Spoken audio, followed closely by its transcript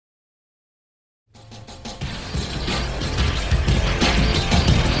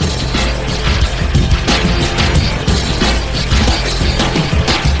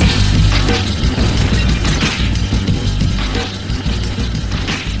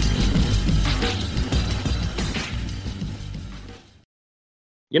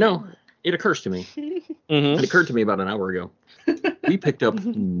You know, it occurs to me. It occurred to me about an hour ago. We picked up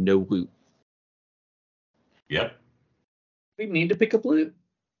no loot. Yep. We need to pick up loot.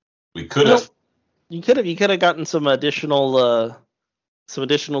 We could have. You could have gotten some additional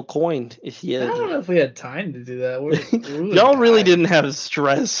coin if you. I don't know if we had time to do that. Y'all really didn't have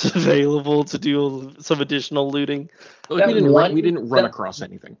stress available to do some additional looting. Like we didn't run across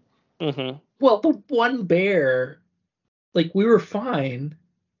anything. Mm-hmm. Well, the one bear, like we were fine,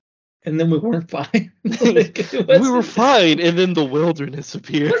 and then we weren't fine. We were fine, and then the wilderness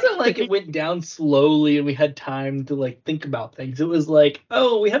appeared. It wasn't like it went down slowly and we had time to like think about things. It was like,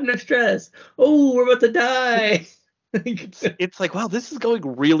 oh, we have no stress. Oh, we're about to die. It's like, wow, this is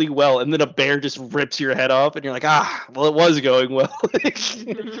going really well, and then a bear just rips your head off, and you're like, well, it was going well.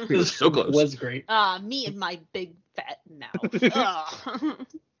 It was so close. It was great. Me and my big fat mouth.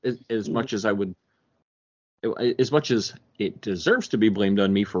 As much as it deserves to be blamed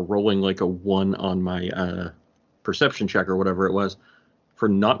on me for rolling like a 1 on my perception check or whatever it was, for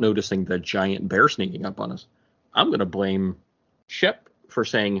not noticing the giant bear sneaking up on us, I'm going to blame Shep for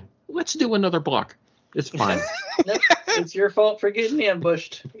saying, let's do another block. It's fine. Nope, it's your fault for getting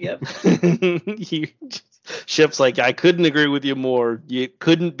ambushed. Yep. Shep's like, I couldn't agree with you more. It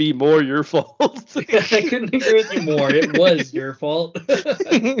couldn't be more your fault. I couldn't agree with you more. It was your fault.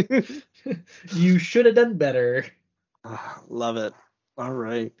 You should have done better. Love it. All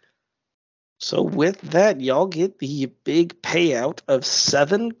right. So with that, y'all get the big payout of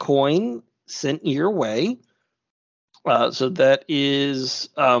 7 coin sent your way. So that is,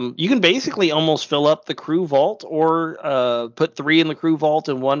 you can basically almost fill up the crew vault, or put 3 in the crew vault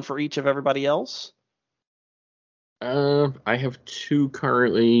and 1 for each of everybody else. I have 2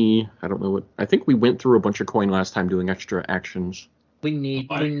 currently. I don't know what. I think we went through a bunch of coin last time doing extra actions. We need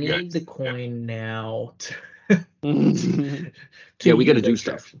the coin now. Yeah, we got to do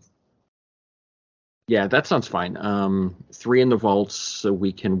stuff. Yeah, that sounds fine. 3 in the vaults so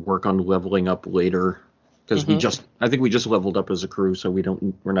we can work on leveling up later. Because I think we just leveled up as a crew, so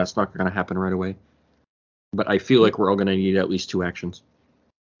that's not going to happen right away. But I feel like we're all going to need at least 2 actions,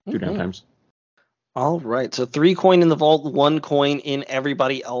 2 downtimes. All right, so 3 coin in the vault, 1 coin in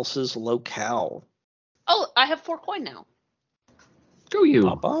everybody else's locale. Oh, I have 4 coin now. Go you.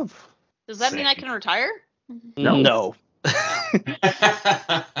 Above. Does that mean I can retire? No.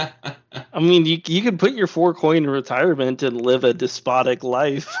 I mean, you can put your 4 coin in retirement and live a despotic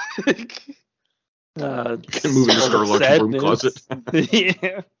life. You can move into Starlock's room closet.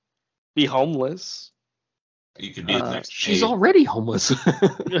 Yeah. Be homeless. You could be the next. She's already homeless.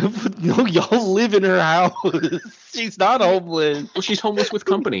 No, y'all live in her house. She's not homeless. Well, she's homeless with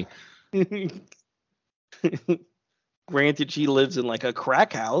company. Granted, she lives in like a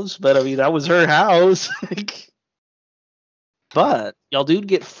crack house, but I mean, that was her house. But y'all do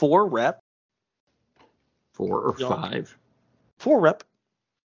get 4 rep. 4 or 5? 4 rep.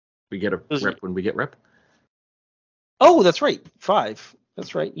 We get a rep when we get rep? Oh, that's right. 5.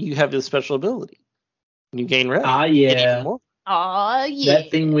 That's right. You have this special ability. You gain rep. Yeah. Yeah. That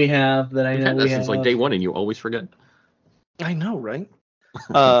thing we have that I know we have. Since like day 1 and you always forget. I know, right?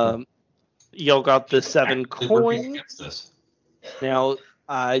 Y'all got the 7 coin. Now,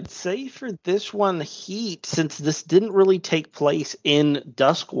 I'd say for this one, heat, since this didn't really take place in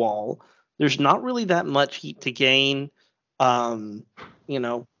Duskwall, there's not really that much heat to gain.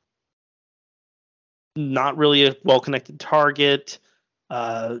 Not really a well-connected target.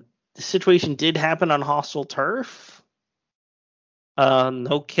 The situation did happen on hostile turf.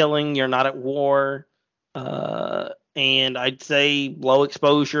 No killing. You're not at war. And I'd say low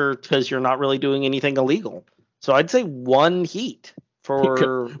exposure because you're not really doing anything illegal. So I'd say 1 heat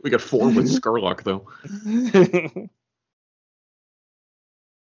for. We got 4 with Scarlock though.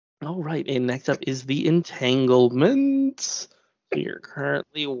 All right, and next up is the entanglement. So you're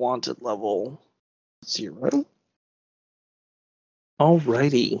currently wanted level 0.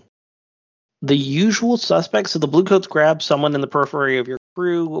 Alrighty. The usual suspects. So the Bluecoats grab someone in the periphery of your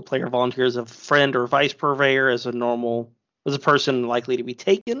crew. A player volunteers a friend or vice purveyor as a person likely to be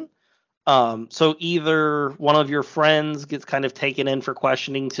taken. So either one of your friends gets kind of taken in for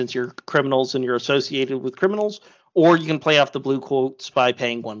questioning since you're criminals and you're associated with criminals, or you can play off the Bluecoats by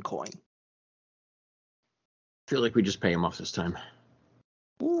paying 1 coin. I feel like we just pay him off this time.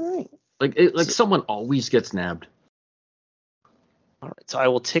 All right. Like someone always gets nabbed. All right, so I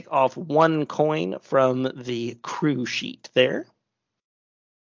will tick off 1 coin from the crew sheet there.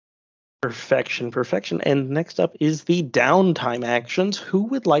 Perfection. And next up is the downtime actions. Who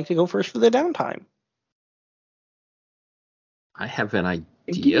would like to go first for the downtime? I have an idea.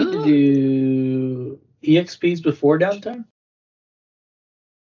 Do you need to do EXPs before downtime?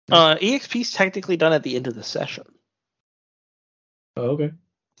 EXP's technically done at the end of the session. Oh, okay.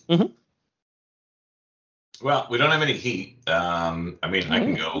 Well, we don't have any heat. I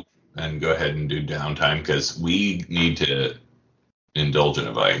can go ahead and do downtime because we need to indulge in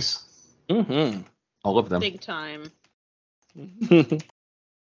a vice. Mm-hmm. All of them. Big time.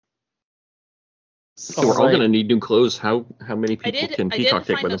 So we're all going to need new clothes. How many I people did. can I Peacock did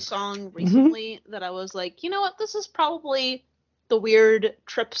take find with a them? song recently that I was like, you know what? This is probably the weird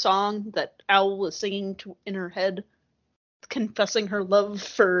trip song that Owl was singing in her head, confessing her love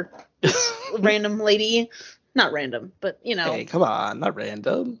for this random lady. Not random, but you know. Hey, come on, not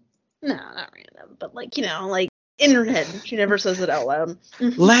random. No, not random, but like in her head. She never says it out loud.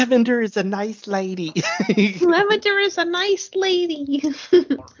 Lavender is a nice lady. Lavender is a nice lady.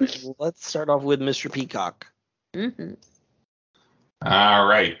 Let's start off with Mr. Peacock. Mm-hmm. All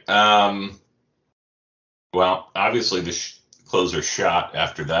right. Well, obviously the clothes are shot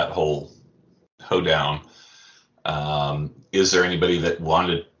after that whole hoedown. Is there anybody that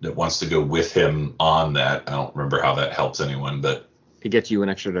wants to go with him on that? I don't remember how that helps anyone, but It gets you an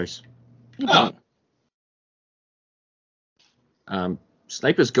extra dice. oh,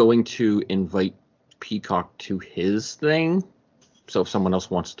 Snipe is going to invite Peacock to his thing. So if someone else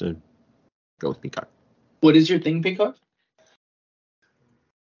wants to go with Peacock. What is your thing, Peacock?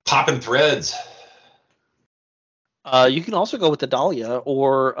 popping threads. You can also go with the Dahlia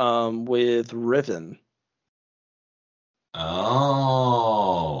or with Riven.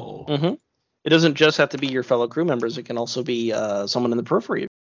 Oh. Mm-hmm. It doesn't just have to be your fellow crew members. It can also be someone in the periphery.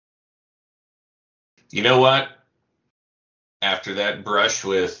 You know what? After that brush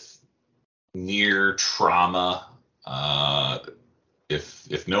with near trauma,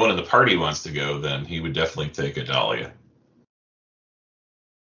 if no one in the party wants to go, then he would definitely take a Dahlia.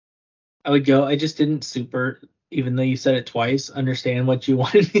 I would go. I just didn't super, even though you said it twice, understand what you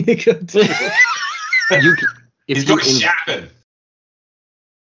wanted me to go to. He's going shopping.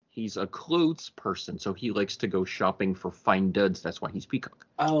 He's a clothes person, so he likes to go shopping for fine duds. That's why he's Peacock.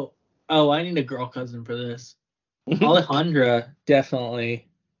 Oh, I need a girl cousin for this. Alejandra definitely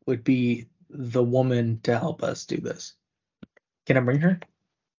would be the woman to help us do this. Can I bring her?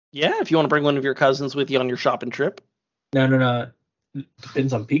 Yeah, if you want to bring one of your cousins with you on your shopping trip. No.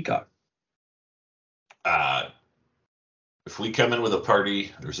 Depends on Peacock. If we come in with a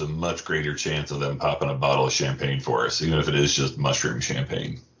party, there's a much greater chance of them popping a bottle of champagne for us, even if it is just mushroom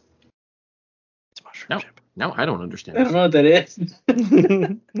champagne. It's mushroom No, no, I don't understand. I don't know what that is.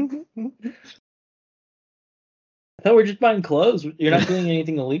 I thought we're just buying clothes. You're not doing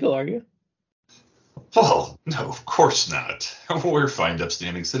anything illegal, are you? Well, no, of course not. We're fine,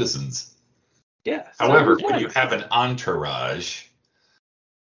 upstanding citizens. Yeah. However, when you have an entourage,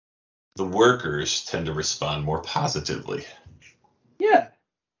 the workers tend to respond more positively. Yeah.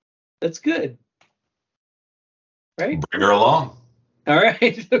 That's good. Right? Bring her along. All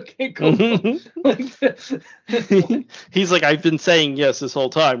right. Okay, cool. He's like, I've been saying yes this whole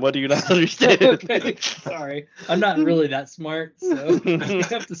time. What do you not understand? Okay. Sorry. I'm not really that smart, so you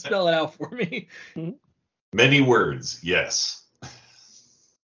have to spell it out for me. Many words, yes.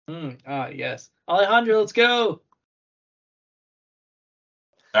 Yes. Alejandro, let's go.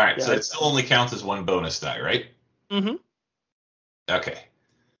 All right, Yeah, so it still only counts as one bonus die, right? Mm-hmm. Okay.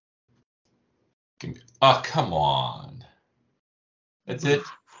 Oh, come on. That's it?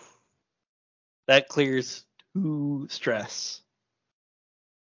 That clears 2 stress.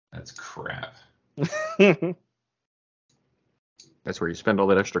 That's crap. That's where you spend all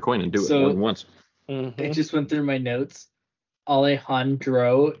that extra coin and do it So- more than once. Mm-hmm. I just went through my notes.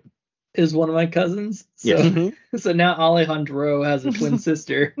 Alejandro is one of my cousins. So, Yeah. so now Alejandro has a twin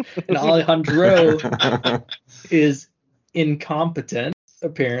sister, and Alejandro is incompetent,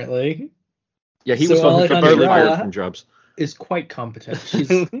 apparently. Yeah, he So was one who kept getting Alejandra- fired from jobs. Is quite competent. She's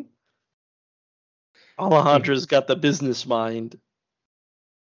Alejandra's got the business mind.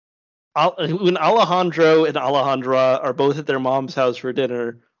 When Alejandro and Alejandra are both at their mom's house for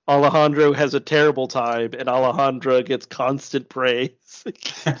dinner, Alejandro has a terrible time, and Alejandra gets constant praise.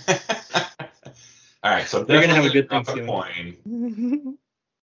 All right, so They're gonna have a good drop a Thanksgiving. coin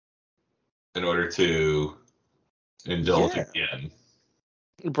in order to indulge Yeah. again.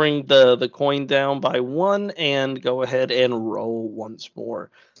 Bring the coin down by 1 and go ahead and roll once more.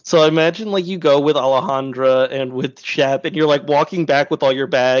 So imagine like you go with Alejandra and with Shep, and you're like walking back with all your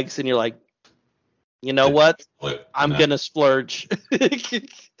bags, and you're like, you know what? I'm gonna splurge.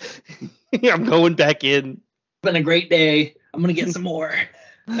 I'm going back in. been a great day. I'm gonna get some more.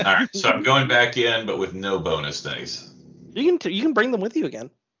 All right, so I'm going back in, but with no bonus dice. You can bring them with you again.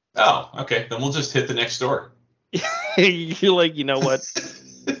 Oh, okay. Then we'll just hit the next door. You're like, you know what?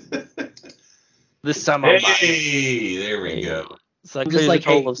 This time I'm buying. Hey, there we go. So that I'm just clears like, a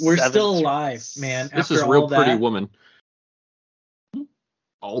total hey, of we're 7 still alive, stress. man. This After is all real that, Pretty Woman.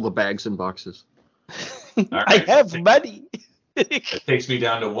 All the bags and boxes. All I right. have money. It takes me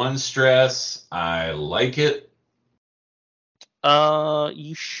down to 1 stress. I like it.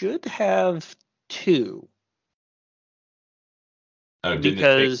 You should have 2. Oh, didn't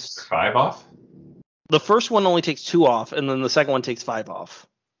Because it take 5 off? the first one only takes 2 off, and then the second one takes 5 off.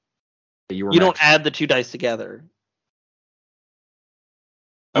 You were You don't maxed, add the 2 dice together.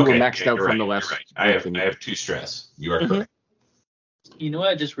 you were Okay, maxed out you're from right, the you're last. right. thing. I have 2 stress. You are Mhm. correct. you know what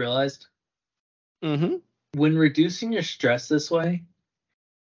I just realized? Mm-hmm. When reducing your stress this way,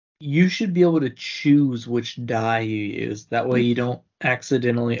 you should be able to choose which die you use. That way you don't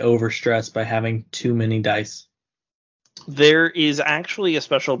accidentally overstress by having too many dice. There is actually a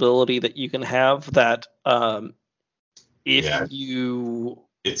special ability that you can have that if Yeah. you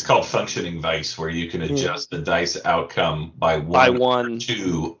It's called functioning vice, where you can adjust the dice outcome by by 1 or one.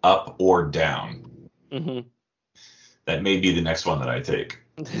 2 up or down. Mm-hmm. That may be the next one that I take.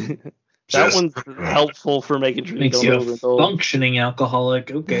 That Just one's remember. helpful for making sure Makes you you don't a overindulge. functioning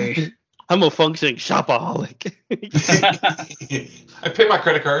alcoholic. Okay. I'm a functioning shopaholic. I pay my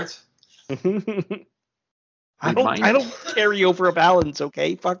credit cards. I don't carry over a balance,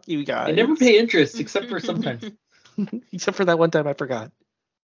 okay? Fuck you guys. I never pay interest except for sometimes. Except for that one time I forgot.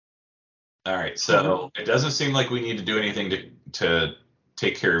 All right, so it doesn't seem like we need to do anything to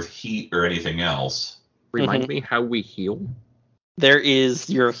take care of heat or anything else. Remind me how we heal. There is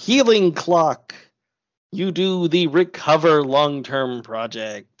your healing clock. You do the recover long-term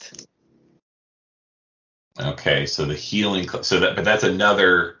project. Okay, so the healing, but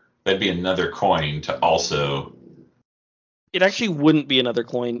that'd be another coin to also. It actually wouldn't be another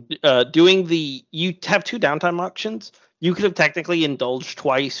coin. You have 2 downtime options. You could have technically indulged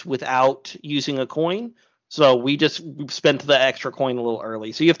twice without using a coin. So we just spent the extra coin a little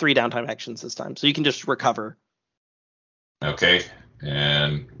early. So you have 3 downtime actions this time. So you can just recover. Okay,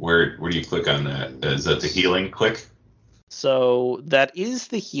 and where do you click on that? Is that the healing click? So that is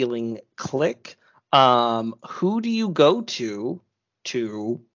the healing click. Who do you go to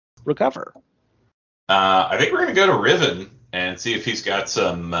recover? I think we're gonna go to Riven and see if he's got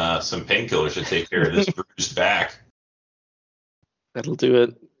some painkillers to take care of this bruised back. That'll do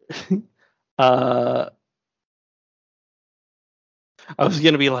it. I was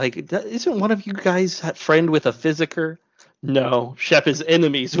gonna be like, isn't one of you guys that friend with a physiker? No, Shep is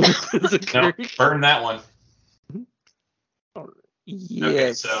enemies with a physiker. No, burn that one. Yes.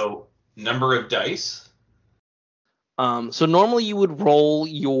 Okay, so number of dice. So normally you would roll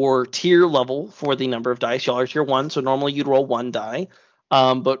your tier level for the number of dice. Y'all are tier 1, so normally you'd roll 1 die.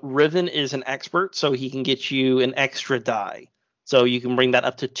 But Riven is an expert, so he can get you an extra die. So you can bring that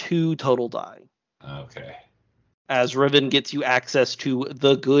up to 2 total die. Okay. As Riven gets you access to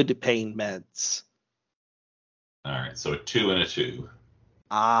the good pain meds. All right, so a 2 and a 2.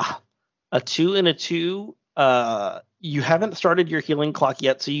 A 2 and a 2. You haven't started your healing clock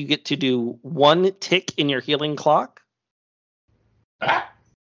yet, so you get to do 1 tick in your healing clock.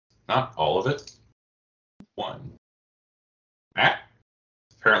 Not all of it. 1.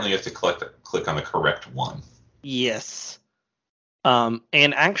 Apparently you have to click on the correct one. Yes. And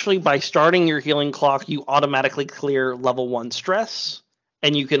actually, by starting your healing clock, you automatically clear level 1 stress,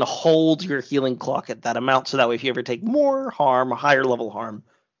 and you can hold your healing clock at that amount, so that way if you ever take more harm, higher level harm,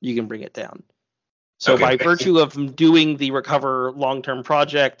 you can bring it down. So Okay. by virtue of doing the recover long-term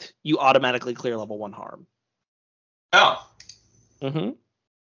project, you automatically clear level 1 harm. Oh. Mm-hmm.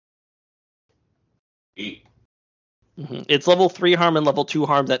 8. Mm-hmm. It's level 3 harm and level 2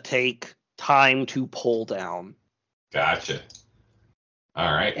 harm that take time to pull down. Gotcha.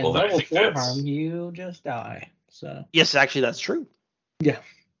 All right. And Well, then I level think 4 that's. harm, you just die. So Yes, actually, that's true. yeah.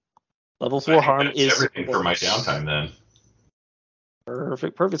 Level I 4 think harm that's is everything for my downtime then.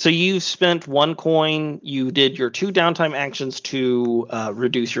 Perfect. So you spent 1 coin, you did your 2 downtime actions to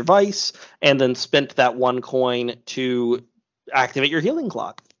reduce your vice, and then spent that 1 coin to activate your healing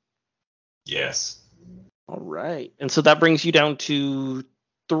clock. Yes. All right. And so that brings you down to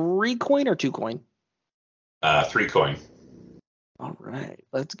 3 coin or 2 coin? 3 coin. All right.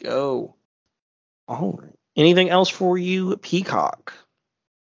 Let's go. All right. Anything else for you, Peacock?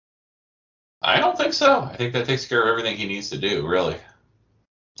 I don't think so. I think that takes care of everything he needs to do, really.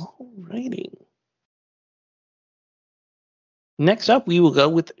 All righty. Next up, we will go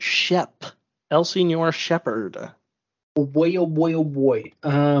with Shep. El Senor Shepherd. Oh boy, oh boy, oh boy.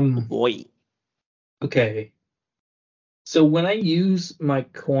 Boy. Okay. So when I use my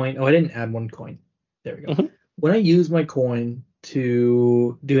coin, I didn't add 1 coin. There we go. Mhm. When I use my coin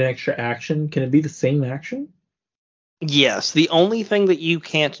to do an extra action, can it be the same action? Yes, the only thing that you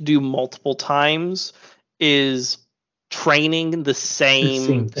can't do multiple times is training the same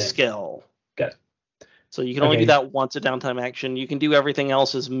same thing. skill. Got it. So you can only Okay. do that once a downtime action. You can do everything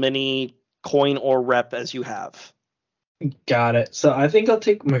else as many coin or rep as you have. Got it. So I think I'll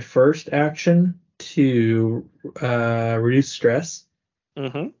take my first action to reduce stress,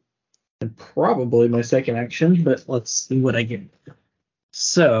 Mm-hmm. and probably my second action, but let's see what I get.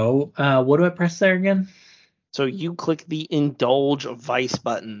 So, what do I press there again? So you click the Indulge Vice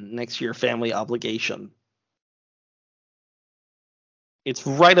button next to your family obligation. It's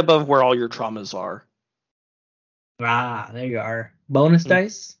right above where all your traumas are. Ah, there you are. Bonus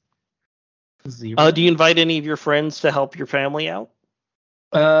dice? 0. Do you invite any of your friends to help your family out?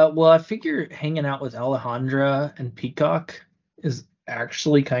 Well, I figure hanging out with Alejandra and Peacock is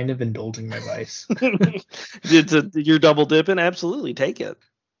actually kind of indulging my vice. You're double dipping? Absolutely, take it.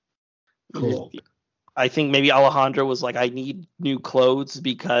 Cool. I think maybe Alejandra was like, I need new clothes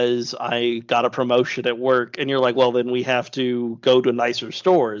because I got a promotion at work. And you're like, well, then we have to go to nicer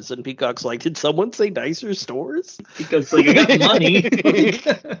stores. And Peacock's like, did someone say nicer stores? Peacock's like, I got money.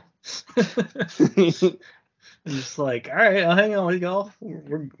 I'm just like, all right, I'll hang out with y'all.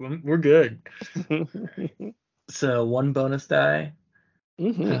 We're good. So 1 bonus die.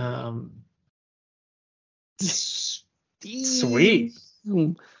 Mm-hmm. Sweet.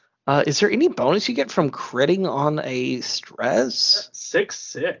 Is there any bonus you get from critting on a stress?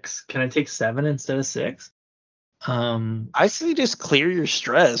 6/6. Can I take 7 instead of 6? I say just clear your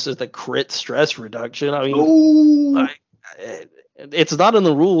stress as the crit stress reduction. I mean, it's not in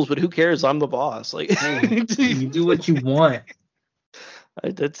the rules, but who cares? I'm the boss. Like, hey, you do what you want.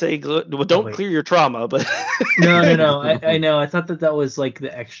 I'd say, well, don't clear your trauma, but no. I know. I thought that was like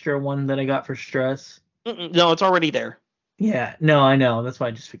the extra one that I got for stress. No, it's already there. Yeah, no, I know. That's why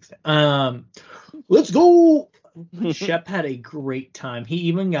I just fixed it. Let's go. Shep had a great time. He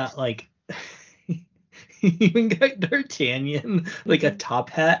even got like, he even got D'Artagnan like a top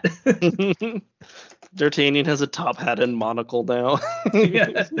hat. D'Artagnan has a top hat and monocle now.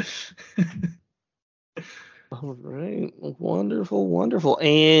 Yeah. All right, wonderful.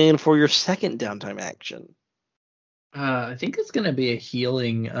 And for your second downtime action, I think it's gonna be a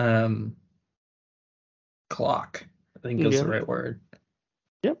healing clock. I think that's the right word.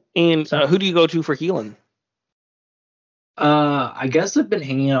 Yep. And who do you go to for healing? I guess I've been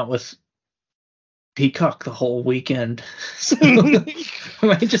hanging out with Peacock the whole weekend. So I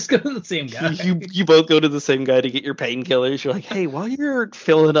might just go to the same guy. You both go to the same guy to get your painkillers. You're like, hey, while you're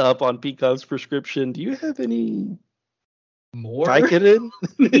filling up on Peacock's prescription, do you have any more Vicodin?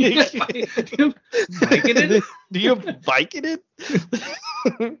 Vicodin? Do you have Vicodin?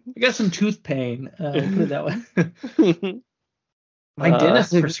 I got some tooth pain. Put it that way. My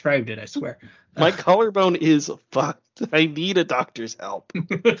dentist prescribed it, I swear. My collarbone is fucked. I need a doctor's help.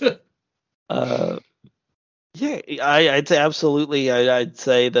 Yeah, I'd say absolutely. I'd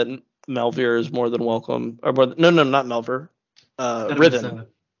say that Melvir is more than welcome. Or more no, not Melvir. Riven.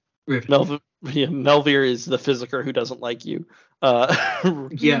 Melvir is the physiker who doesn't like you.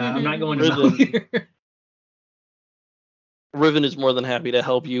 Yeah, I'm not going to Melvir. Riven is more than happy to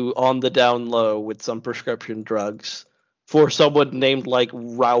help you on the down low with some prescription drugs for someone named like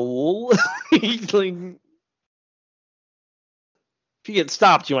Raoul. Like, if you get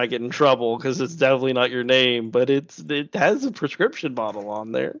stopped, you might get in trouble because it's definitely not your name, but it has a prescription bottle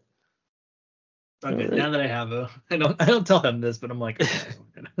on there. Okay, right. Now that I have I don't tell him this, but I'm like,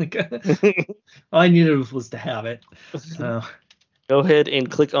 okay. All I needed was to have it. Go ahead and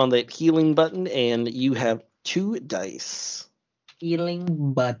click on that healing button, and you have 2 dice.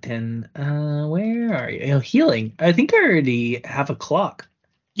 Healing button. Where are you? Oh, healing. I think I already have a clock.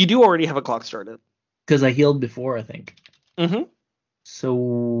 You do already have a clock started. Because I healed before, I think. Mm-hmm. So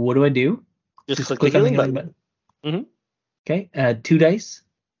what do I do? Just click on the healing button. Mm-hmm. Okay. 2 dice.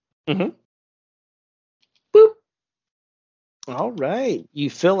 Mm-hmm. Boop. All right. You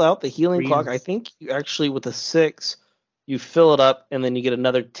fill out the healing clock. I think you actually, with a 6, you fill it up, and then you get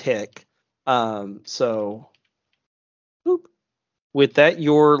another tick. So, boop. With that,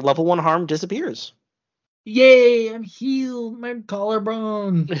 your level 1 harm disappears. Yay! I'm healed. My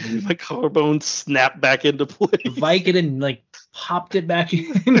collarbone. My collarbone snapped back into place. Vicodin like popped it back in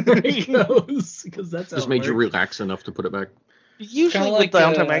where it goes, because that's just made you relax enough to put it back. Usually with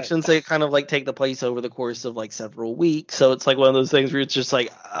downtime actions, they kind of like take the place over the course of like several weeks. So it's like one of those things where it's just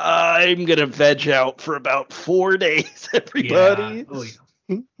like, I'm gonna veg out for about 4 days, everybody. Yeah. Oh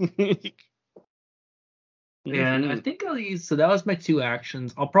yeah. And I think I'll use. So that was my 2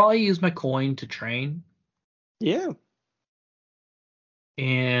 actions. I'll probably use my coin to train. Yeah.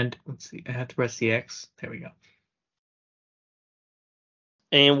 And let's see, I have to press the X. There we go.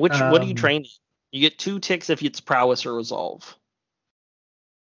 And what do you train in? You get 2 ticks if it's prowess or resolve.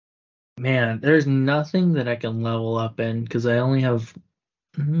 Man, there's nothing that I can level up in because I only have.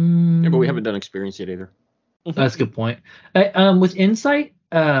 Yeah, but we haven't done experience yet either. That's a good point. With insight,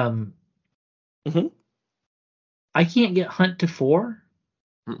 I can't get hunt to 4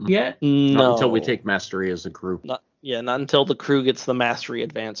 yet. No. Not until we take mastery as a crew. Not until the crew gets the mastery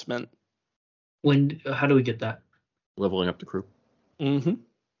advancement. How do we get that? Leveling up the crew.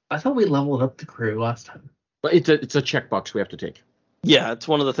 I thought we leveled up the crew last time. But it's a checkbox we have to take. Yeah, it's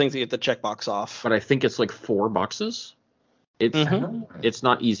one of the things that you get the checkbox off. But I think it's like 4 boxes. It's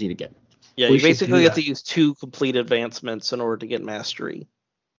not easy to get. Yeah, you basically have to use 2 complete advancements in order to get mastery.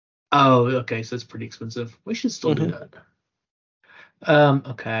 Oh, okay, so it's pretty expensive. We should still do that.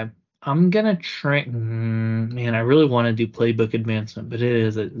 Okay. I'm gonna train. Man, I really want to do playbook advancement, but it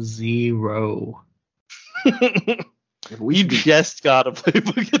is at 0. You just got a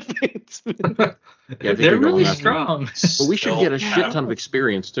playbook advancement. Yeah, they're really strong. But we should get a shit ton of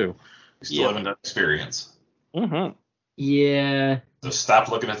experience too. We still haven't done experience. Yeah. So stop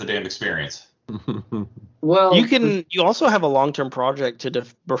looking at the damn experience. Well, you also have a long-term project to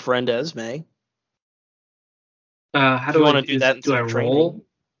befriend Esme. How do you want to do that? Do I roll?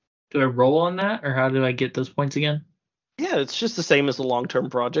 Do I roll on that, or how do I get those points again? Yeah, it's just the same as the long-term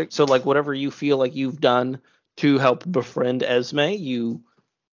project. So, like, whatever you feel like you've done to help befriend Esme, you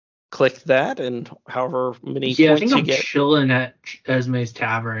click that, and however many points I think I'm get. chilling at Esme's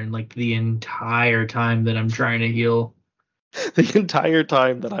tavern like the entire time that I'm trying to heal. The entire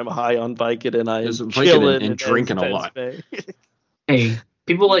time that I'm high on Vicodin and I am chilling and drinking a lot. Hey,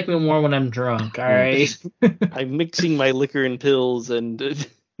 people like me more when I'm drunk. All right. I'm mixing my liquor and pills, and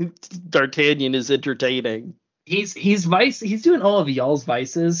D'Artagnan is entertaining. He's doing all of y'all's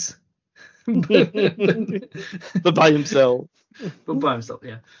vices, but by himself. But by himself,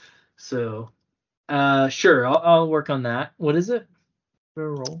 yeah. So, sure, I'll work on that. What is it?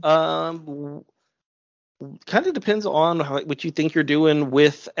 Roll. Kind of depends on what you think you're doing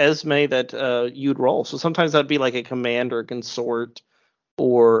with Esme that you'd roll. So sometimes that'd be like a command or a consort,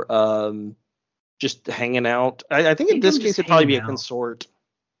 or just hanging out. I think in this case it'd probably be a consort.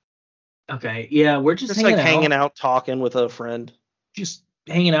 Okay, yeah, we're just hanging out, talking with a friend. Just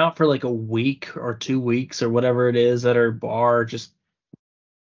hanging out for like a week or 2 weeks or whatever it is at our bar, just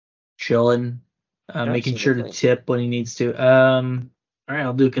chilling, making sure to tip when he needs to. All right,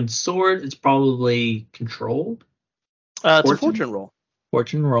 I'll do consort. It's probably controlled. It's a fortune roll.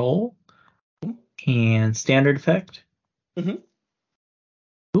 Fortune roll. And standard effect.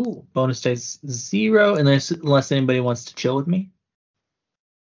 Ooh, bonus dice 0 unless anybody wants to chill with me.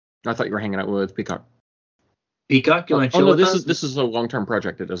 I thought you were hanging out with Peacock. Peacock, you want to chill with us? This is a long-term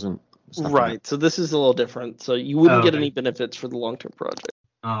project. It doesn't. Right, so this is a little different. So you wouldn't get any benefits for the long-term project.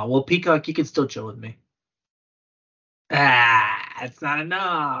 Well, Peacock, you can still chill with me. It's not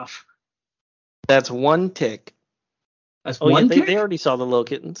enough. That's 1 tick. That's 1 tick? They already saw the little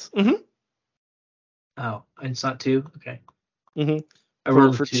kittens. Oh, and it's not 2? Okay. I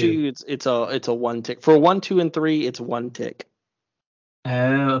rolled for 2. It's a 1 tick. For 1, 2, and 3, it's 1 tick.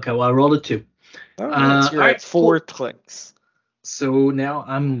 Okay. Well, I rolled a 2. All right, so you're at 4 clicks. So now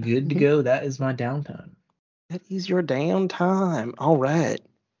I'm good to go. That is my downtime. That is your downtime. All right.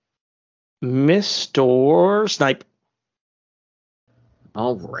 Mr. Snipe.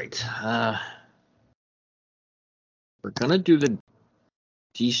 All right. We're going to do the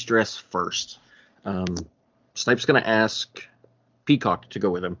de-stress first. Snipe's going to ask Peacock to go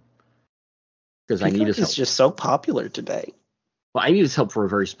with him. Because I need his help. He's just so popular today. Well, I need his help for a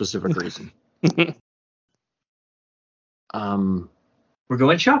very specific reason. We're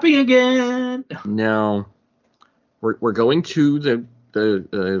going shopping again. No. We're going to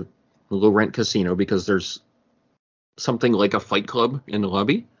the low rent casino because there's something like a fight club in the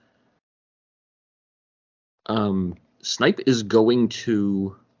lobby. Snipe is going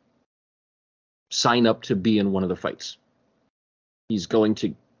to sign up to be in one of the fights. He's going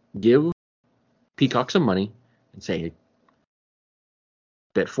to give Peacock some money and say,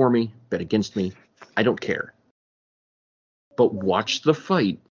 bet for me, bet against me, I don't care. But watch the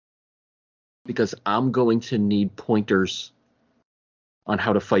fight because I'm going to need pointers on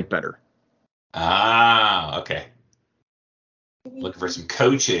how to fight better. Okay. Looking for some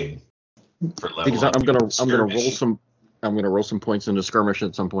coaching for level. Because I'm gonna roll some points into skirmish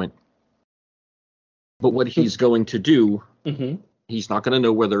at some point. But what he's going to do, he's not going to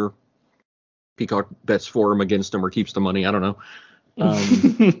know whether Peacock bets for him, against him, or keeps the money. I don't know.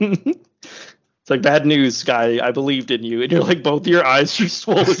 It's like, bad news, guy. I believed in you, and you're like, both your eyes are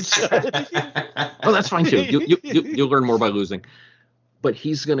swollen shut. Oh, that's fine too. You'll learn more by losing. But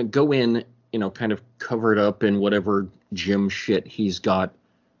he's gonna go in, kind of covered up in whatever gym shit he's got.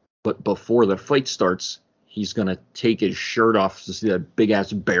 But before the fight starts, he's gonna take his shirt off to see that big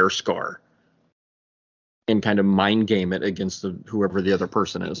ass bear scar, and kind of mind game it against whoever the other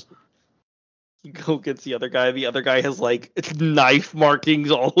person is. You go against the other guy. The other guy has like knife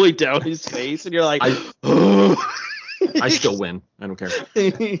markings all the way down his face, and you're like, I still win. I don't care.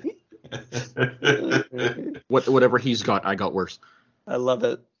 Whatever he's got, I got worse. I love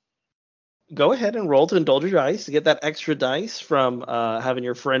it. Go ahead and roll to indulge your dice to get that extra dice from having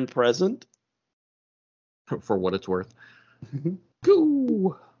your friend present. For what it's worth.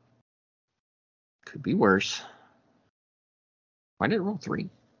 Go. Could be worse. Why did it roll 3?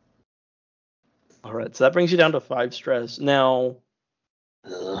 All right, so that brings you down to 5 stress. Now,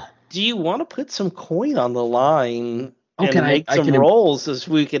 do you want to put some coin on the line and make some rolls, as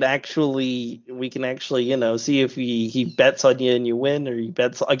we can actually, see if he bets on you and you win, or he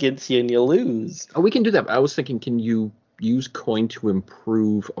bets against you and you lose? Oh, we can do that. I was thinking, can you use coin to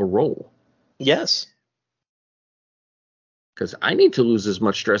improve a roll? Yes. Because I need to lose as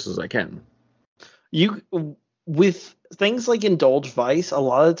much stress as I can. With things like Indulge Vice, a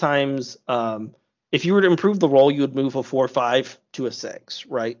lot of times, if you were to improve the roll, you would move a 4-5 to a 6,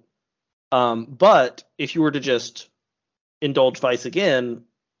 right? But if you were to just Indulge Vice again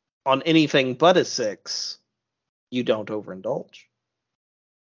on anything but a 6, you don't overindulge.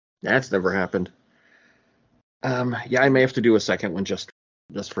 That's never happened. Yeah, I may have to do a second one just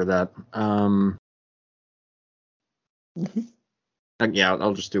for that. Yeah,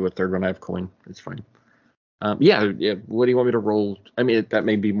 I'll just do a third one. I have coin. It's fine. Yeah. What do you want me to roll? I mean, that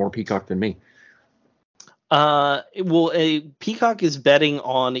may be more Peacock than me. Well, a Peacock is betting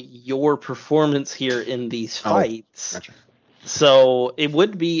on your performance here in these fights. Gotcha. So it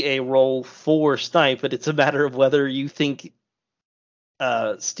would be a roll for Snipe, but it's a matter of whether you think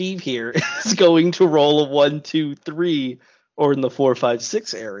Steve here is going to roll a 1, 2, 3 or in the 4, 5,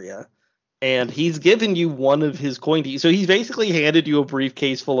 6 area. And he's given you one of his coin. So he's basically handed you a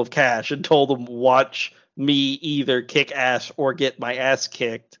briefcase full of cash and told him, watch me either kick ass or get my ass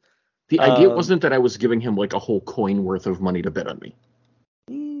kicked. The idea wasn't that I was giving him like a whole coin worth of money to bet on me.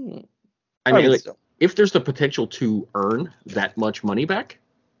 I mean, like, if there's the potential to earn that much money back,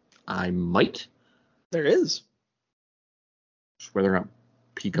 I might. There is. Just whether or not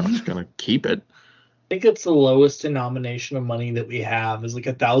Peacock's going to keep it. I think it's the lowest denomination of money that we have is like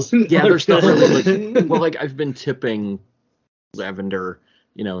 $1,000. Yeah, there's not really like, well, like I've been tipping Lavender,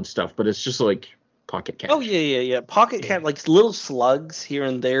 and stuff, but it's just like pocket cash. Oh yeah. Pocket cash, like little slugs here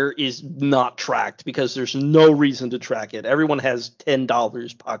and there, is not tracked because there's no reason to track it. Everyone has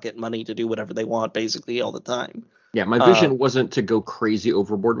 $10 pocket money to do whatever they want basically all the time. Yeah, my vision wasn't to go crazy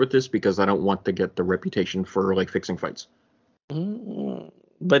overboard with this because I don't want to get the reputation for like fixing fights.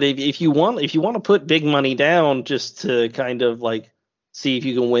 But if you want to put big money down just to kind of like see if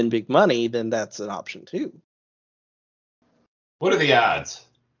you can win big money, then that's an option too. What are the odds?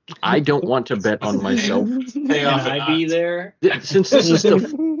 I don't want to bet on myself. Pay off Can I be there? Since this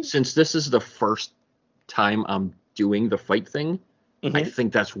is the first time I'm doing the fight thing, I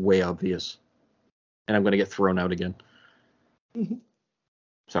think that's way obvious, and I'm going to get thrown out again.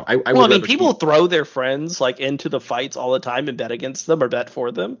 So I mean, people throw their friends like into the fights all the time and bet against them or bet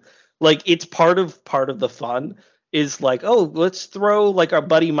for them. Like, it's part of the fun is like, oh, let's throw like our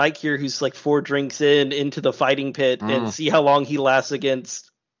buddy Mike here, who's like 4 drinks into the fighting pit and see how long he lasts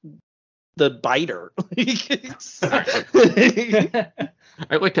against the biter. I'd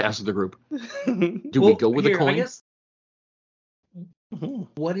like to ask the group, do we go with a coin? I guess,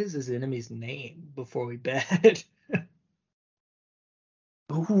 what is his enemy's name before we bet?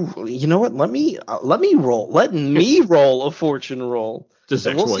 Ooh, you know what? Let me roll. Let me roll a fortune roll.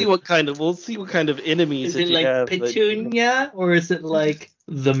 We'll see what kind of enemies. Is it like have, Petunia, or is it like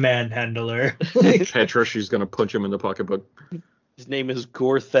the Manhandler? Petra, she's gonna punch him in the pocketbook. His name is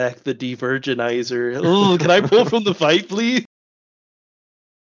Gorthak the Devirginizer. Oh, can I pull from the fight, please?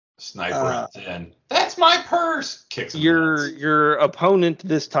 Sniper 10. That's my purse. Kicks him. Your opponent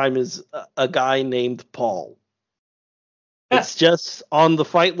this time is a guy named Paul. It's just on the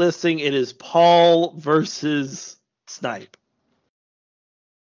fight listing. It is Paul versus Snipe.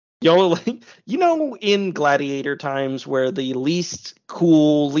 Y'all, like, in Gladiator times where the least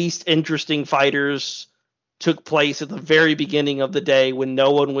cool, least interesting fighters took place at the very beginning of the day when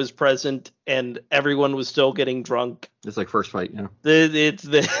no one was present and everyone was still getting drunk. It's like first fight, It's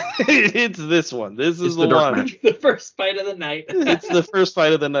this one. This is the dark one. match. The first fight of the night. It's the first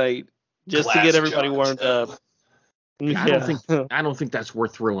fight of the night. just to Glass get everybody jars. warmed up. I don't think that's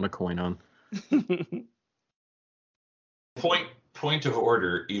worth throwing a coin on. Point of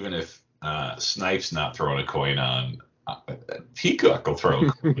order, even if Snipe's not throwing a coin on, Peacock will throw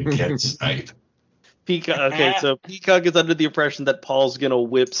a coin against Snipe. Peacock. Okay, so Peacock is under the impression that Paul's gonna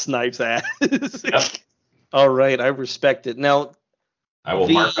whip Snipe's ass. Yep. All right, I respect it. Now, I will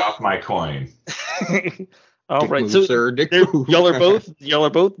mark off my coin. all Dick right, move, so sir, dick move. y'all are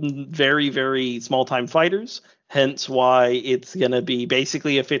both very, very small time fighters. Hence why it's gonna be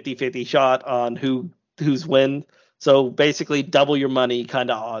basically a 50-50 shot on who's win. So basically, double your money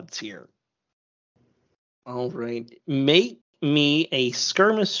kind of odds here. All right, make me a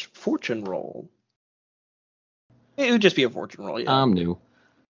skirmish fortune roll. It would just be a fortune roll, yeah. I'm new.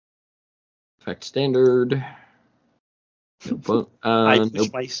 Effect standard. I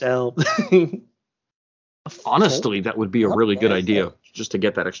push myself. Honestly, that would be a really good idea, just to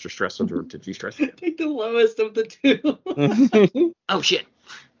get that extra stress to de-stress. Take the lowest of the two. Oh shit!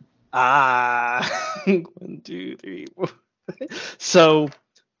 1, 2, 3, 4. So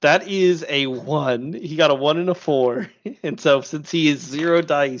that is a 1. He got a 1 and a 4, and so since he is 0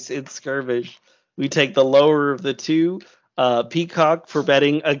 dice in skirmish, we take the lower of the two. Peacock for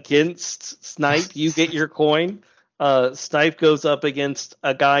betting against Snipe. You get your coin. Snipe goes up against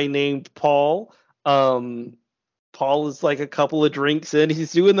a guy named Paul. Paul is like a couple of drinks in.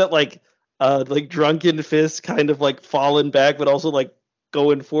 He's doing that like drunken fist, kind of like falling back, but also like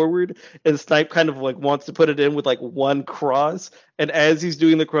going forward. And Snipe kind of like wants to put it in with like one cross. And as he's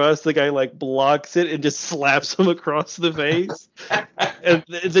doing the cross, the guy like blocks it and just slaps him across the face. And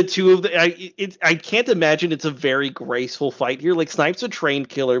the two of I can't imagine it's a very graceful fight here. Like Snipe's a trained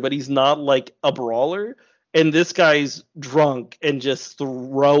killer, but he's not like a brawler. And this guy's drunk and just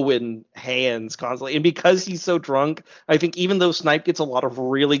throwing hands constantly. And because he's so drunk, I think even though Snipe gets a lot of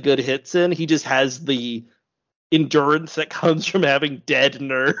really good hits in, he just has the endurance that comes from having dead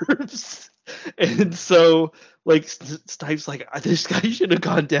nerves. And so, like, Snipe's like, this guy should have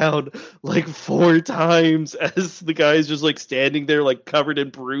gone down like 4 times as the guy's just like standing there, like covered in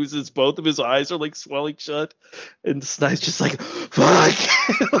bruises. Both of his eyes are like swelling shut. And Snipe's just like, fuck.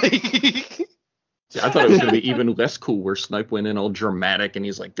 Like, See, I thought it was going to be even less cool where Snipe went in all dramatic and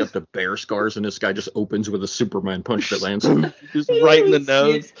he's like got the bear scars and this guy just opens with a Superman punch that lands just right in the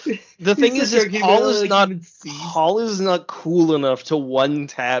nose. The thing is Paul is not cool enough to one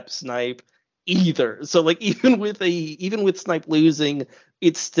tap Snipe either. So like even with Snipe losing,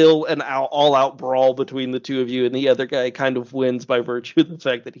 it's still an all out brawl between the two of you, and the other guy kind of wins by virtue of the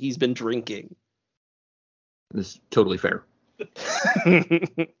fact that he's been drinking. This is totally fair.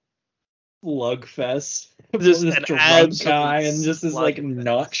 Slugfest. Just this an drunk guy and just this like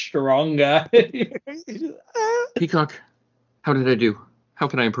not strong guy. Peacock, how did I do? How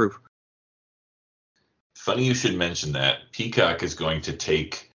can I improve? Funny you should mention that. Peacock is going to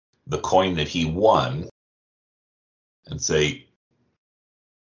take the coin that he won and say,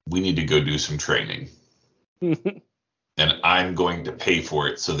 we need to go do some training. And I'm going to pay for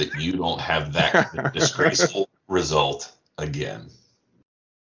it so that you don't have that disgraceful result again.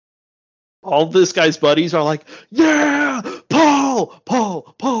 All this guy's buddies are like, yeah, Paul.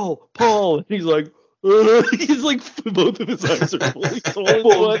 And he's like, both of his eyes are fully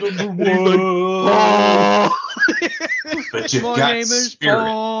swollen. And he's like, Paul. But you've My got name is spirit.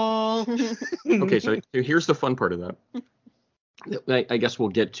 Paul. Okay, so here's the fun part of that. I guess we'll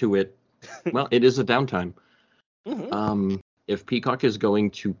get to it. Well, it is a downtime. Mm-hmm. If Peacock is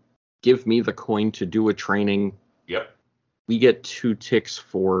going to give me the coin to do a training, Yep. we get 2 ticks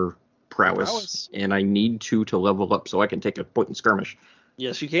for prowess, and I need 2 to level up so I can take a point in skirmish.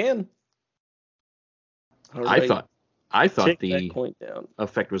 Yes, you can. All I right. thought Tick the that coin down.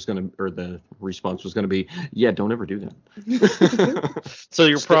 effect was going to, or the response was going to be, yeah, don't ever do that. So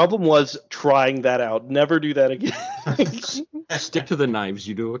your problem was trying that out. Never do that again. Stick to the knives.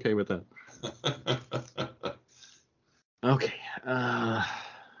 You do okay with that? Okay.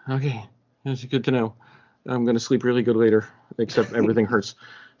 Okay. That's good to know. I'm going to sleep really good later, except everything hurts.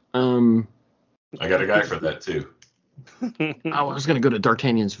 I got a guy for that too. I was going to go to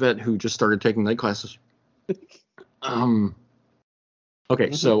D'Artagnan's vet, who just started taking night classes.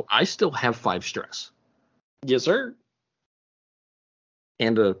 Okay, so I still have 5 stress Yes, sir.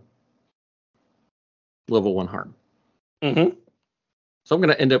 and a level 1 harm. Mm-hmm. So I'm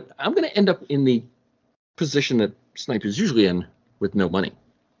going to end up in the position that Snipe is usually in with no money.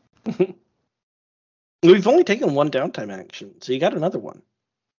 We've only taken 1 downtime action, so you got another one.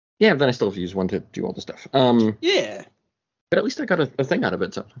 Yeah, then I still have to use 1 to do all the stuff. Yeah. But at least I got a thing out of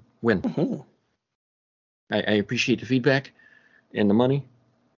it, so win. Mm-hmm. I appreciate the feedback and the money.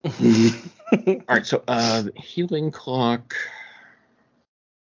 All right, so healing clock.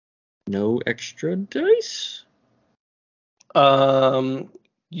 No extra dice?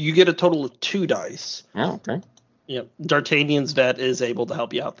 You get a total of 2 dice. Oh, okay. Yep. D'Artagnan's vet is able to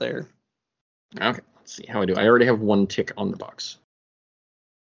help you out there. Okay, let's see how I do. I already have 1 tick on the box.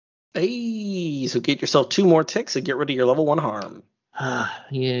 Hey, so get yourself 2 more ticks and get rid of your level 1 harm.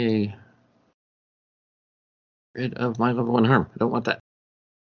 Yay. Rid of my level 1 harm. I don't want that.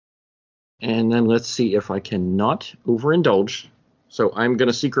 And then let's see if I cannot overindulge. So I'm going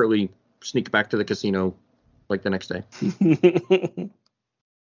to secretly sneak back to the casino like the next day.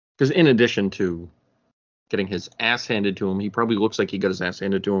 Because in addition to getting his ass handed to him, he probably looks like he got his ass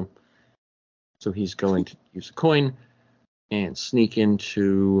handed to him. So he's going to use a coin and sneak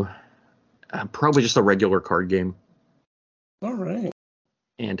into probably just a regular card game. All right.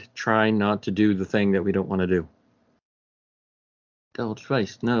 And try not to do the thing that we don't want to do. Indulge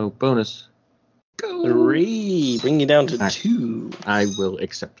twice. No. Bonus. Go. 3. Bring you down to All right. 2. I will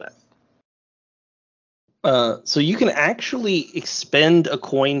accept that. So you can actually expend a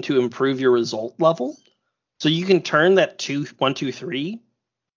coin to improve your result level. So you can turn that 1, 2, 3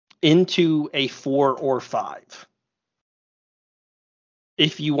 into a 4 or 5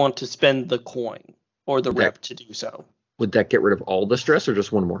 if you want to spend the coin or the rep to do so. Would that get rid of all the stress or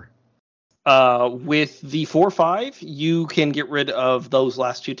just one more? With the 4, 5, you can get rid of those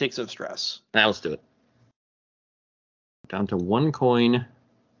last 2 ticks of stress. Now let's do it. Down to 1 coin,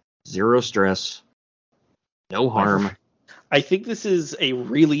 0 stress, no harm. I think this is a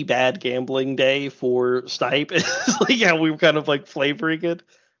really bad gambling day for Stipe. It's like how we were kind of like flavoring it,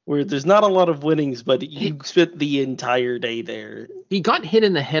 where there's not a lot of winnings, but you spent the entire day there. He got hit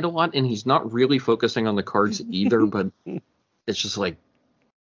in the head a lot, and he's not really focusing on the cards either, but it's just like,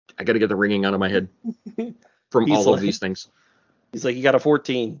 I got to get the ringing out of my head from all of these things. He's like, you got a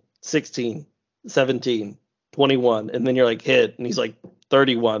 14, 16, 17, 21, and then you're like, hit, and he's like,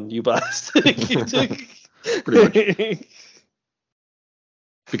 31, you bust. Pretty much.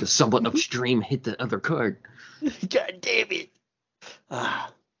 Because someone upstream hit the other card. God damn it.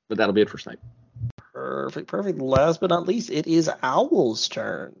 But that'll be it for Snipe. Perfect. Last but not least, it is Owl's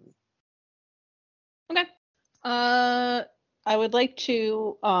turn. Okay. I would like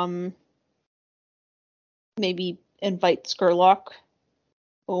to maybe invite Skurlock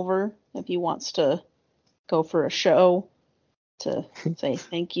over if he wants to go for a show to say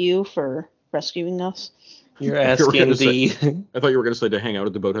thank you for rescuing us. You're asking I thought you were going to say to hang out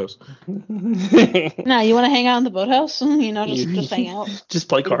at the boathouse. No, you want to hang out in the boathouse? Just hang out. Just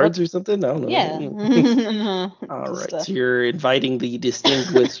play cards or something? I don't know. Yeah. All right. So you're inviting the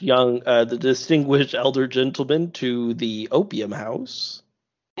distinguished the distinguished elder gentleman to the opium house.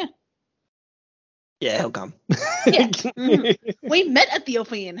 Yeah. Yeah, he'll come. Yeah. Mm-hmm. We met at the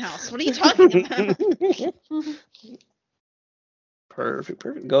opium house. What are you talking about?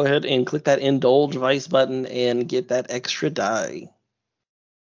 Perfect. Go ahead and click that indulge vice button and get that extra die.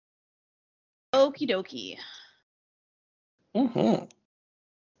 Okie dokie. Mm-hmm.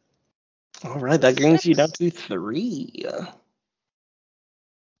 All right, that brings you down to 3.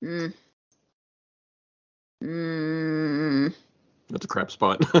 That's a crap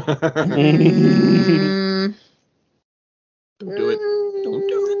spot. Don't do it. Don't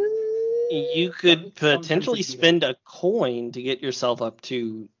do it. You could potentially spend a coin to get yourself up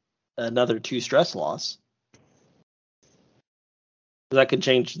to another 2 stress loss. That could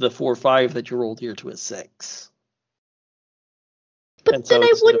change the 4, 5 that you rolled here to a 6. But then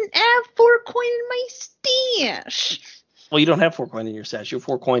I wouldn't have 4 coin in my stash. Well, you don't have 4 coin in your stash. You have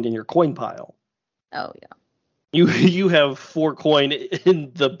 4 coin in your coin pile. Oh, yeah. You have 4 coin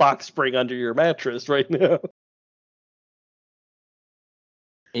in the box spring under your mattress right now.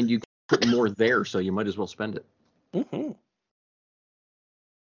 And you put more there, so you might as well spend it. Mm-hmm.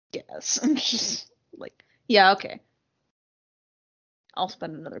 Yes. I'm just like, yeah, okay. I'll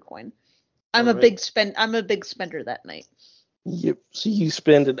spend another coin. I'm a big spender that night. Yep. So you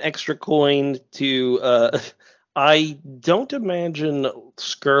spend an extra coin to I don't imagine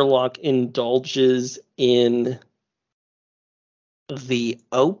Skurlock indulges in the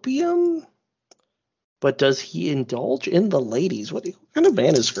opium, but does he indulge in the ladies? What kind of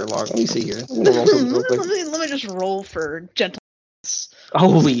man is Skurlock? Let me see here. I'm gonna roll something real quick. Let me just roll for gentleness.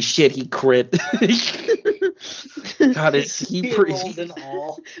 Holy shit, he crit. God, is he pretty?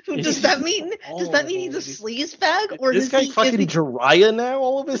 Does that mean he's a sleaze bag, or this guy fucking Jiraiya now?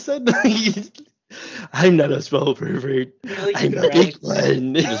 All of a sudden, I'm not a spell pervert. I'm a big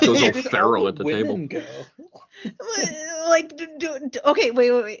one. He just goes all feral at the table. Okay,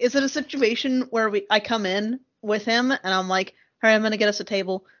 wait. Is it a situation where I come in with him and I'm like, right, I'm gonna get us a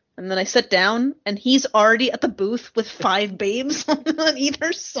table. And then I sit down, and he's already at the booth with 5 babes on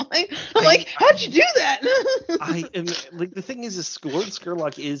either side. I'm like, how'd you do that? I am like, the thing is Lord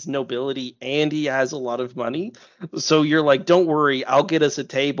Skurlock is nobility and he has a lot of money. So you're like, don't worry, I'll get us a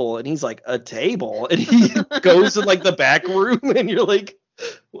table. And he's like, a table? And he goes to like the back room, and you're like,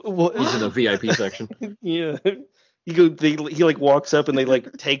 what? He's in the VIP section. Yeah. He like walks up, and they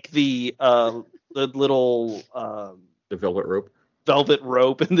like take the little The velvet rope. velvet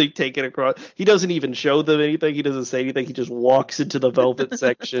rope, and they take it across. He doesn't even show them anything. He doesn't say anything. He just walks into the velvet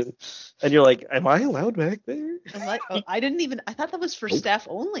section, and you're like, "Am I allowed back there?" I'm like, oh, I thought that was for staff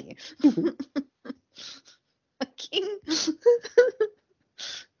only. A king.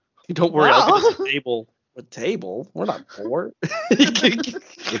 Don't worry, Wow. I'll get us a table. A table? We're not poor.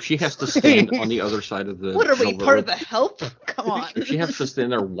 If she has to stand on the other side of the What are we, velvet part rope, of the help? Come on. if she has to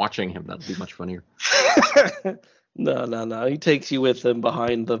stand there watching him, that'd be much funnier. No. He takes you with him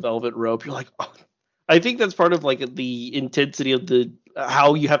behind the velvet rope. You're like, oh. I think that's part of like the intensity of the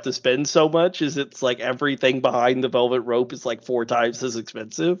how you have to spend so much. Is it's like everything behind the velvet rope is like 4 times as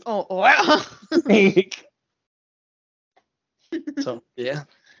expensive. Oh, wow. So yeah.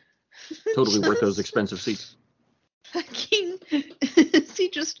 Totally worth those expensive seats. King, is he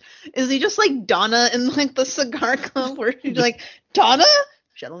just like Donna in like the cigar club where she's like, Donna?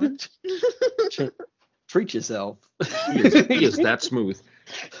 Gentlemen. Treat yourself. He is that smooth.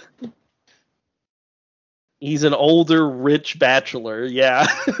 He's an older, rich bachelor. Yeah.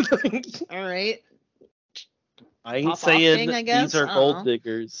 All right. I ain't Pop-off saying king, I guess? these are I don't gold know.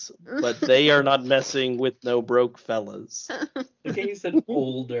 diggers, but they are not messing with no broke fellas. Okay, you said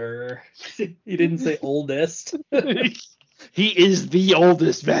older. You didn't say oldest. He is the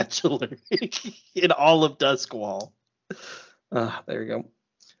oldest bachelor in all of Duskwall. There you go.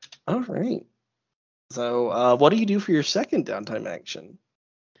 All right. So, what do you do for your second downtime action?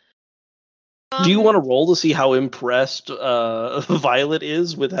 Do you want to roll to see how impressed Violet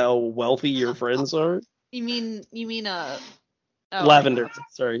is with how wealthy your friends are? You mean oh, Lavender.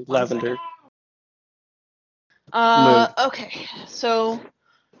 Sorry, Lavender. Okay. So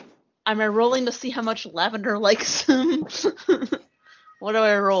am I rolling to see how much Lavender likes him? What do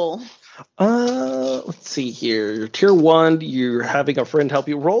I roll? Let's see here. Tier 1, you're having a friend help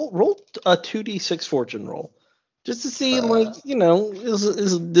you. Roll a 2d6 fortune roll. Just to see,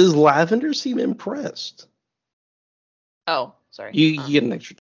 does Lavender seem impressed? Oh, sorry. You get an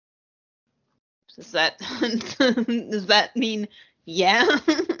extra. Does that mean yeah?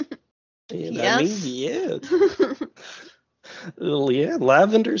 Yeah, that Yes. means yes. Well, yeah,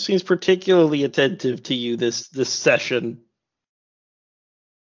 Lavender seems particularly attentive to you this session.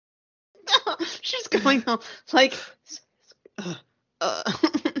 She's going home like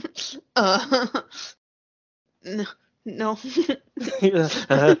no.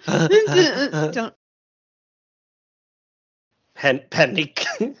 Don't. Panic.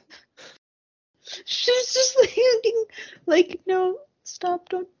 She's just like no, stop,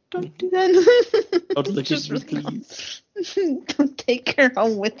 don't do that. Don't look Just at me, really please. don't take her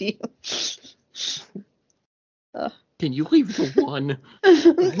home with you. Can you leave the one?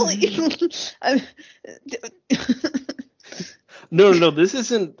 Please. No. This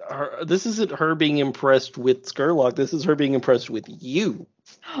isn't her being impressed with Skurlock. This is her being impressed with you.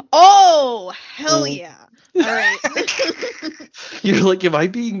 Oh, hell yeah. All right. You're like, am I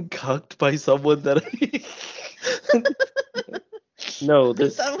being cucked by someone that No,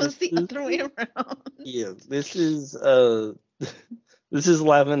 That was the other way around. Yeah, this is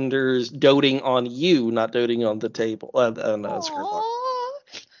Lavender's doting on you, not doting on the table. No, Skurlock.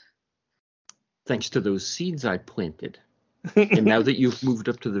 Aw. Thanks to those seeds I planted. And now that you've moved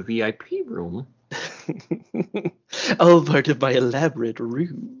up to the VIP room. All part of my elaborate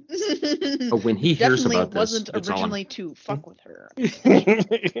ruse. Oh, when he hears Definitely about this, wasn't it's originally to fuck with her.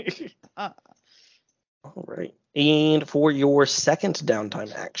 All right. And for your second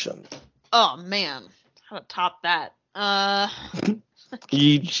downtime action, Oh man, how to top that?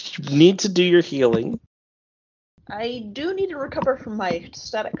 you need to do your healing. I do need to recover from my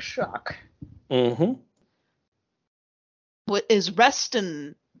static shock. Mm-hmm. What is rest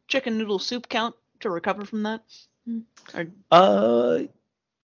and chicken noodle soup count to recover from that? Or,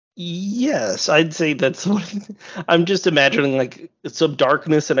 Yes, I'd say that's what I'm just imagining, like some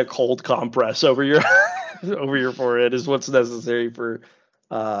darkness and a cold compress over your over your forehead is what's necessary for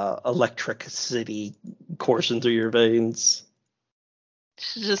electricity coursing through your veins.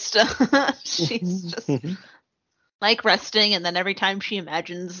 she's just like resting, and then every time she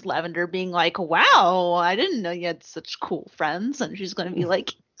imagines Lavender being like, "Wow, I didn't know you had such cool friends," and she's gonna be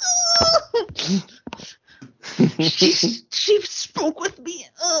like, She spoke with me.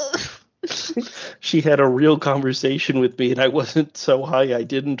 She had a real conversation with me, and I wasn't so high I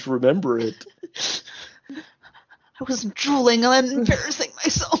didn't remember it. I wasn't drooling. I'm embarrassing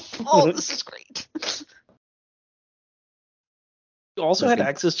myself. Oh, this is great. You also had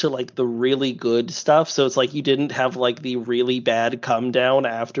access to like the really good stuff, so it's like you didn't have like the really bad come down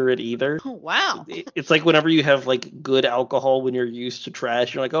after it either. Oh, wow. It's like whenever you have like good alcohol when you're used to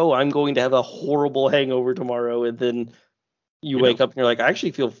trash, you're like, oh, I'm going to have a horrible hangover tomorrow, and then you wake up and you're like, I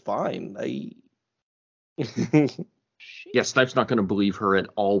actually feel fine. Yeah, Snipe's not going to believe her at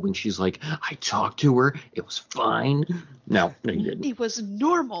all when she's like, I talked to her, it was fine. No, you didn't. It was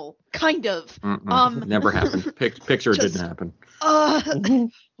normal, kind of. Never happened. Picture didn't happen.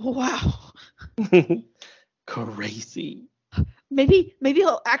 Wow. Crazy. Maybe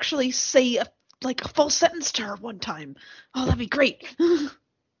I'll actually say a full sentence to her one time. Oh, that'd be great.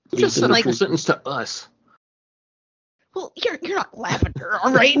 Just said a full sentence to us. Well, you're not Lavender,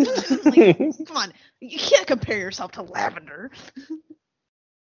 all right? Come on, you can't compare yourself to Lavender.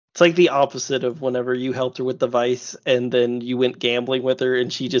 It's like the opposite of whenever you helped her with the vice and then you went gambling with her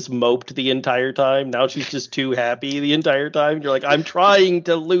and she just moped the entire time. Now she's just too happy the entire time. You're like, I'm trying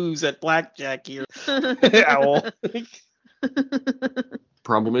to lose at blackjack here. Owl.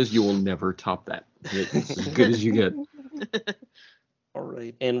 Problem is, you will never top that. It's as good as you get. All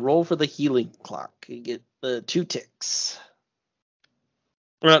right, and roll for the healing clock. You get the 2 ticks.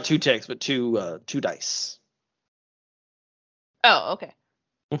 Well, not 2 ticks, but two dice. Oh, okay.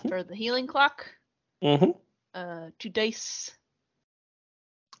 Mm-hmm. For the healing clock. 2 dice.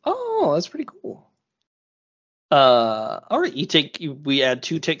 Oh, that's pretty cool. All right, we add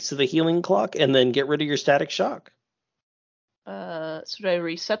 2 ticks to the healing clock, and then get rid of your static shock. Should I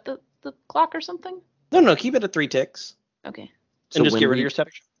reset the clock or something? No, keep it at 3 ticks. Okay. And just get rid of your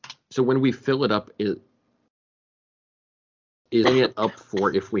static shock. So when we fill it up, is it up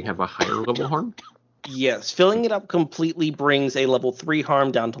for if we have a higher level harm? Yes, filling it up completely brings a level 3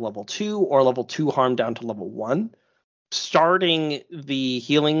 harm down to level 2 or level 2 harm down to level 1. Starting the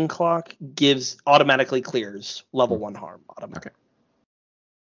healing clock automatically clears level 1 harm automatically. Okay.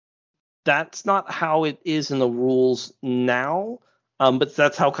 That's not how it is in the rules now, but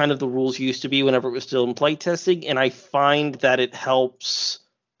that's how kind of the rules used to be whenever it was still in playtesting, and I find that it helps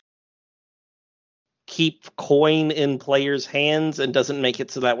keep coin in players' hands and doesn't make it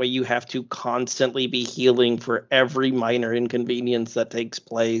so that way you have to constantly be healing for every minor inconvenience that takes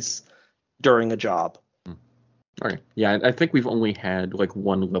place during a job. Okay. Yeah, I think we've only had like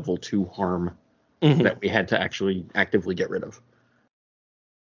 1 level 2 harm that we had to actually actively get rid of.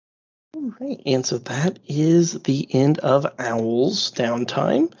 All right, and so that is the end of Owl's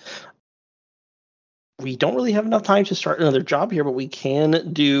downtime. We don't really have enough time to start another job here, but we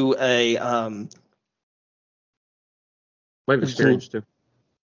can do a I have experience too.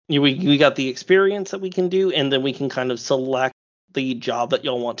 We got the experience that we can do, and then we can kind of select the job that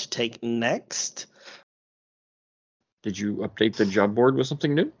y'all want to take next. Did you update the job board with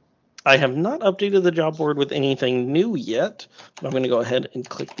something new? I have not updated the job board with anything new yet, but I'm going to go ahead and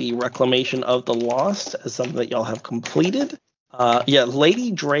click the Reclamation of the Lost as something that y'all have completed.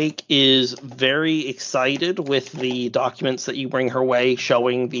 Lady Drake is very excited with the documents that you bring her way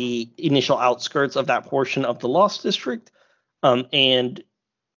showing the initial outskirts of that portion of the Lost District. And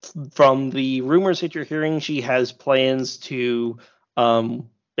from the rumors that you're hearing, she has plans to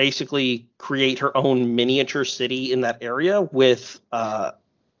basically create her own miniature city in that area with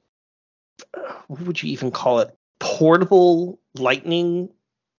what would you even call it? Portable lightning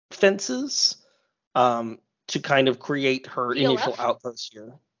fences to kind of create her initial outpost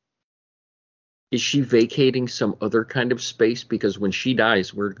here. Is she vacating some other kind of space? Because when she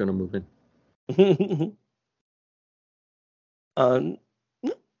dies, we're going to move in.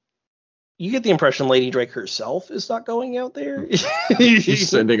 You get the impression Lady Drake herself is not going out there. She's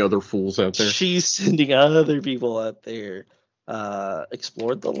sending other fools out there. She's sending other people out there.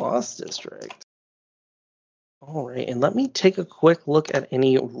 Explored the Lost District. All right, and let me take a quick look at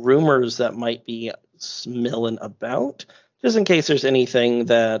any rumors that might be milling about, just in case there's anything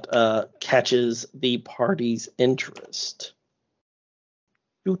that catches the party's interest.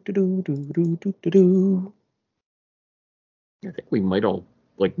 I think we might all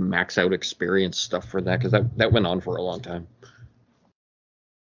like max out experience stuff for that, because that went on for a long time,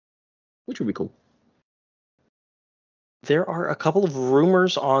 which would be cool. There are a couple of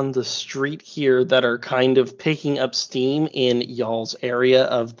rumors on the street here that are kind of picking up steam in y'all's area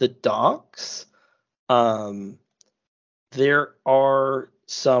of the docks. There are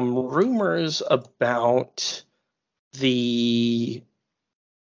some rumors about the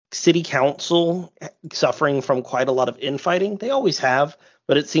city council suffering from quite a lot of infighting. They always have,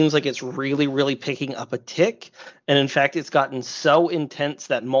 but it seems like it's really, really picking up a tick. And in fact, it's gotten so intense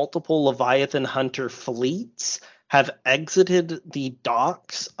that multiple Leviathan Hunter fleets have exited the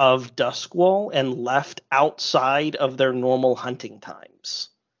docks of Duskwall and left outside of their normal hunting times.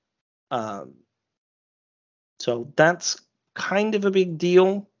 So that's kind of a big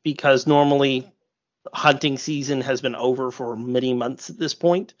deal, because normally hunting season has been over for many months at this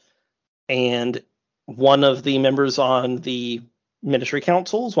point. And one of the members on the Ministry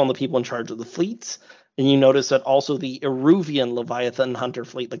Council is one of the people in charge of the fleets. And you notice that also the Eruvian Leviathan Hunter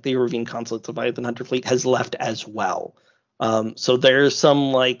fleet, like the Eruvian Consulate's Leviathan Hunter fleet, has left as well. So there's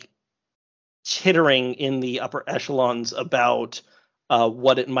some like chittering in the upper echelons about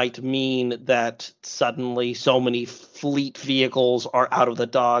what it might mean that suddenly so many fleet vehicles are out of the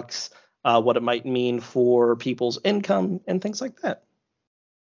docks, what it might mean for people's income and things like that.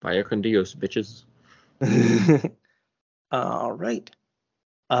 Vaya con Dios, bitches. All right.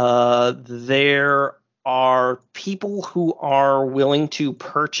 There are people who are willing to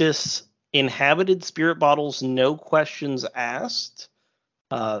purchase inhabited spirit bottles, no questions asked.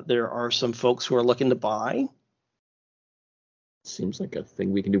 There are some folks who are looking to buy. Seems like a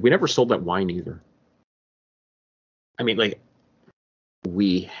thing we can do. We never sold that wine either. I mean, like,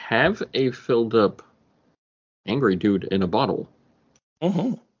 we have a filled up angry dude in a bottle.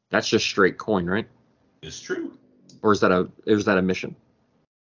 Mm-hmm. That's just straight coin, right? It's true. Or is that a mission?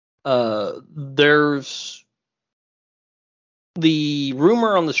 There's the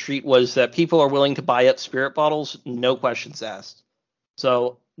rumor on the street was that people are willing to buy up spirit bottles, no questions asked.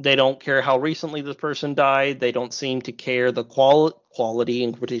 So they don't care how recently this person died. They don't seem to care the quality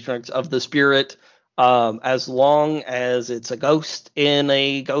in quotation marks of the spirit, as long as it's a ghost in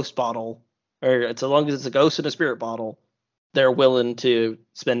a ghost bottle, or as long as it's a ghost in a spirit bottle, they're willing to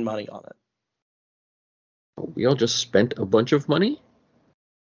spend money on it. We all just spent a bunch of money?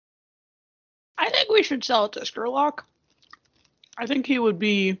 I think we should sell it to Skurlock. I think he would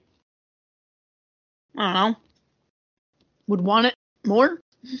be, I don't know, would want it more,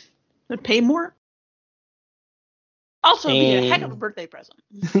 would pay more. Also, it'd be a heck of a birthday present.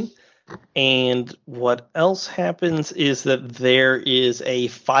 And what else happens is that there is a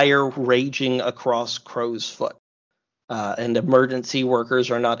fire raging across Crow's Foot. And emergency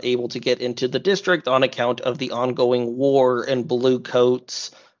workers are not able to get into the district on account of the ongoing war and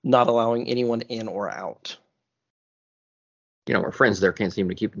bluecoats not allowing anyone in or out. You know, our friends there can't seem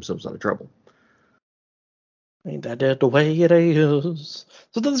to keep themselves out of trouble. Ain't that the way it is?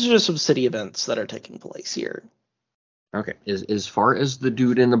 So those are just some city events that are taking place here. Okay, as far as the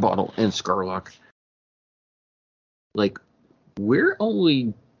dude in the bottle and Scarlock, like, we're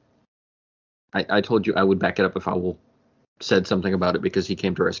only... I told you I would back it up if Owl said something about it because he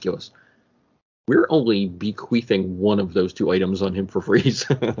came to rescue us. We're only bequeathing one of those two items on him for free.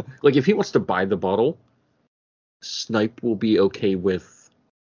 Like, if he wants to buy the bottle, Snipe will be okay with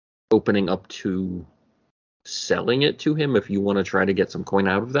opening up to selling it to him if you want to try to get some coin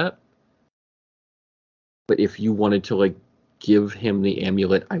out of that. But if you wanted to, like, give him the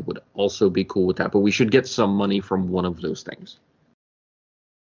amulet, I would also be cool with that. But we should get some money from one of those things.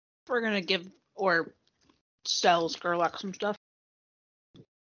 We're going to give or sell Skurlock some stuff.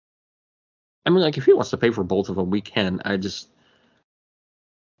 I mean, like, if he wants to pay for both of them, we can. I just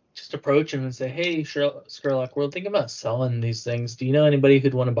approach him and say, hey, Skurlock, we're thinking about selling these things. Do you know anybody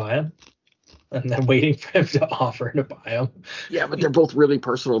who'd want to buy them? And then waiting for him to offer to buy them. Yeah, but they're both really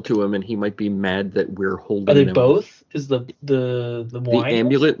personal to him, and he might be mad that we're holding them. Are they them. Both? Is the wine? The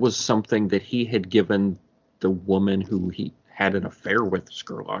amulet was something that he had given the woman who he had an affair with,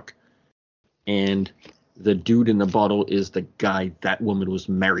 Skurlock. And the dude in the bottle is the guy that woman was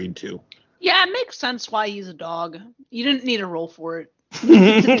married to. Yeah, it makes sense why he's a dog. You didn't need a roll for it.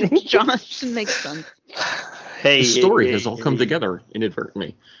 Josh, it makes sense. Hey, the story has all come together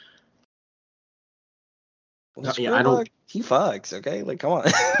inadvertently. Well, yeah, I don't. He fucks, okay? Like, come on.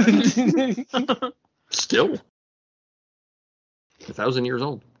 Still, 1,000 years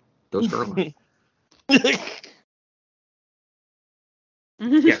old. Those girls.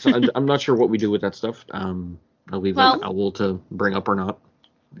 Yeah, so I'm not sure what we do with that stuff. I'll leave that to Owl to bring up or not.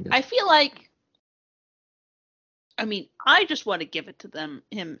 I feel like, I mean, I just want to give it to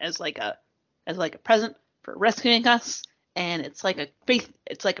him as like a present for rescuing us, and it's like a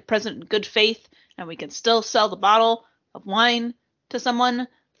present in good faith, and we can still sell the bottle of wine to someone,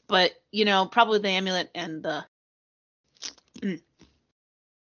 but you know, probably the amulet and the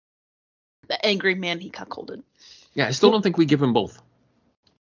angry man he cuckolded. Yeah, I still don't think we give him both.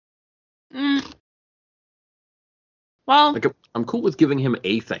 Well, Like, I'm cool with giving him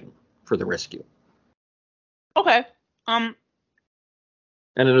a thing for the rescue. okay. And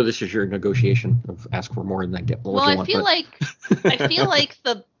I know this is your negotiation of ask for more and then get more. Well, if you I want, feel but... like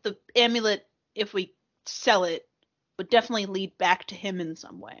the amulet, if we sell it, would definitely lead back to him in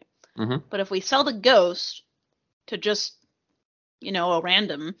some way. Mm-hmm. But if we sell the ghost to just, a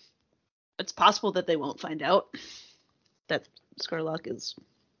random, it's possible that they won't find out that Skurlock is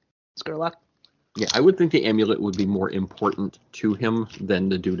Skurlock. Yeah, I would think the amulet would be more important to him than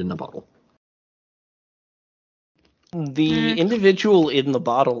the dude in the bottle. The individual in the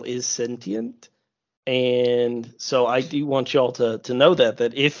bottle is sentient, and so I do want y'all to know that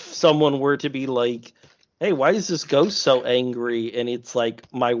if someone were to be like, hey, why is this ghost so angry? And it's like,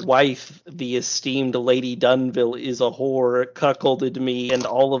 my wife, the esteemed Lady Dunville, is a whore, cuckolded me, and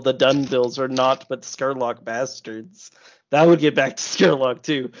all of the Dunvilles are not but Skurlock bastards. That would get back to Skurlock,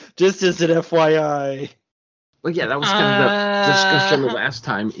 too. Just as an FYI. Well, yeah, that was kind of the discussion last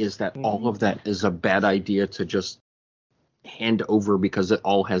time, is that all of that is a bad idea to just hand over because it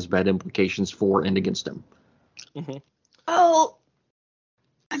all has bad implications for and against him. Mm-hmm. Oh,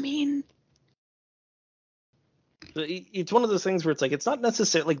 I mean... It's one of those things where it's like, it's not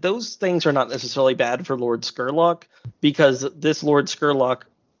necessarily, like, those things are not necessarily bad for Lord Skurlock, because this Lord Skurlock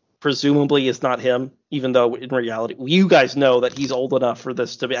presumably is not him, even though in reality, you guys know that he's old enough for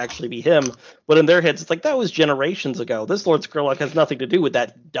this to actually be him, but in their heads, it's like, that was generations ago. This Lord Skurlock has nothing to do with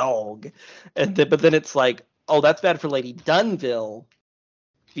that dog. But then it's like, oh, that's bad for Lady Dunville,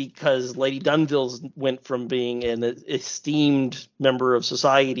 because Lady Dunville went from being an esteemed member of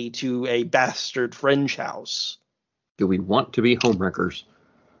society to a bastard fringe house. Do we want to be homewreckers?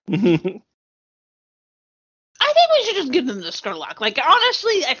 I think we should just give them the Skurlock. Like,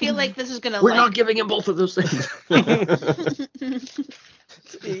 honestly, I feel like this is gonna. We're not giving him both of those things.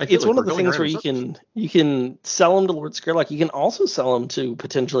 It's one of the things where you can sell them to Lord Skurlock. You can also sell them to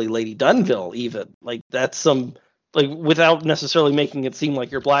potentially Lady Dunville, even. Like, that's some, like, without necessarily making it seem like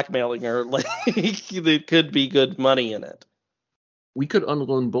you're blackmailing her. Like, there could be good money in it. We could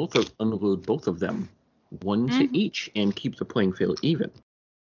unload both of them, one to each, and keep the playing field even.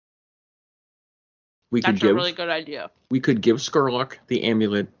 That's a really good idea. We could give Skurlock the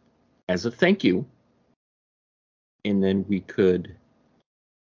amulet as a thank you, and then we could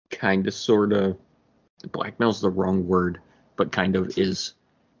kind of, sort of, blackmail's the wrong word, but kind of is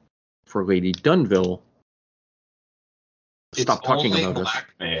for Lady Dunville. Stop talking about us. It's only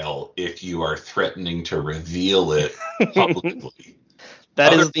blackmail if you are threatening to reveal it publicly.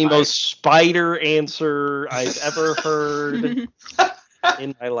 That is the most spider answer I've ever heard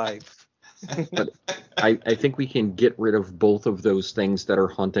in my life. But I think we can get rid of both of those things that are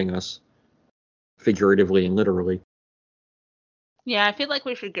haunting us, figuratively and literally. Yeah, I feel like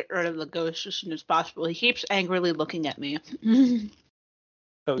we should get rid of the ghost as soon as possible. He keeps angrily looking at me. You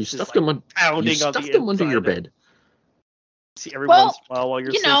stuffed him under your bed. See, every once in a while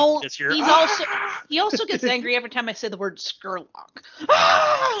you're he also gets angry every time I say the word Skurlock.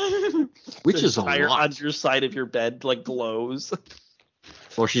 Which is a lot. lot. Underside of your bed like glows.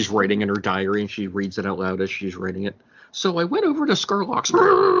 Well, she's writing in her diary and she reads it out loud as she's writing it. So I went over to Skurlock's.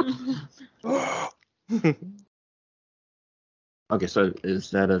 Okay, so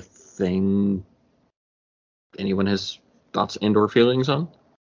is that a thing anyone has thoughts and or feelings on?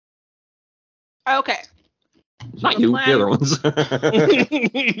 Okay. Not you, the other ones.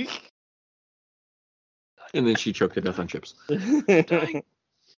 And then she choked to death on chips. I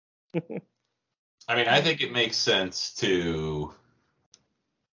mean, I think it makes sense to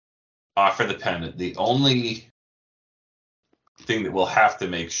offer the pendant. The only thing that we'll have to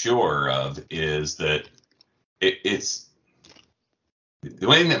make sure of is that it's the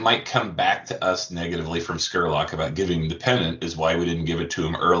only thing that might come back to us negatively from Skurlock about giving him the pendant is why we didn't give it to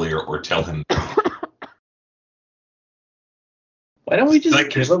him earlier or tell him. Why don't we just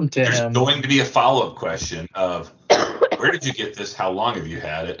give them to him? There's going to be a follow-up question of, where did you get this? How long have you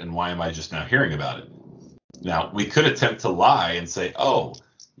had it? And why am I just now hearing about it? Now, we could attempt to lie and say, oh,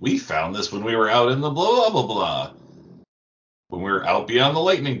 we found this when we were out in the blah, blah, blah, when we were out beyond the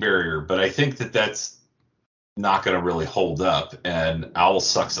lightning barrier. But I think that that's not going to really hold up, and Owl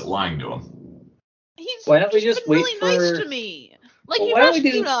sucks at lying to him. Why don't we just wait really for... nice to me. Like, he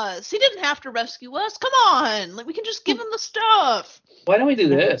rescued us. He didn't have to rescue us. Come on. Like, we can just give him the stuff. Why don't we do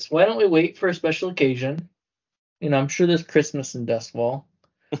this? Why don't we wait for a special occasion? I'm sure there's Christmas in Dustfall.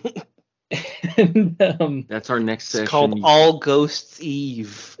 And, that's our next session. It's called All Ghosts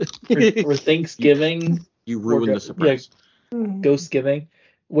Eve. or Thanksgiving. You ruined the surprise. Yeah, Ghostgiving.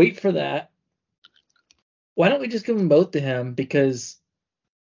 Wait for that. Why don't we just give them both to him? Because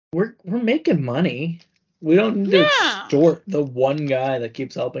we're making money. We don't need to Yeah. extort the one guy that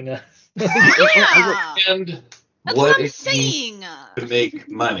keeps helping us. Yeah. And That's what what I'm it means saying. to make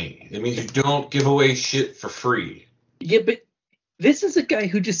money. It means you don't give away shit for free. Yeah, but this is a guy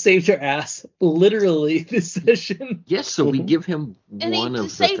who just saved our ass literally this session. Yes, so we give him And one he of the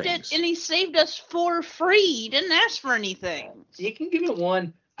saved things. it, and he saved us for free. He didn't ask for anything. You can give it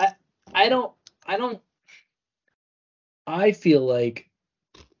one. I feel like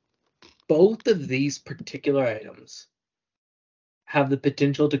both of these particular items have the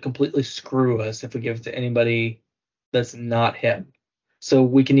potential to completely screw us if we give it to anybody that's not him. So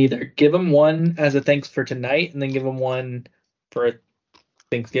we can either give him one as a thanks for tonight and then give him one for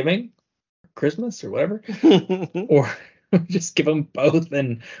Thanksgiving, Christmas, or whatever, or just give him both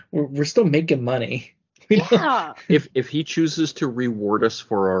and we're still making money. Yeah. If he chooses to reward us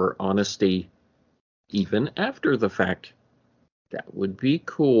for our honesty even after the fact, that would be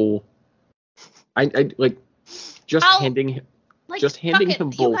cool. I like just handing him You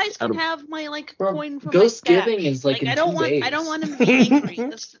both guys out can of have my Bro, coin from Ghost my stash. Giving is in I don't 2 want days. I don't want him to be angry.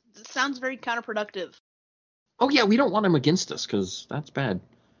 This sounds very counterproductive. Oh yeah, we don't want him against us because that's bad.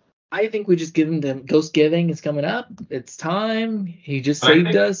 I think we just give him the Ghost Giving is coming up. It's time. He just But I saved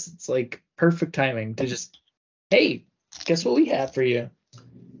think- us. It's like perfect timing to just, hey, guess what we have for you?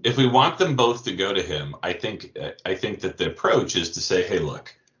 If we want them both to go to him, I think that the approach is to say, hey,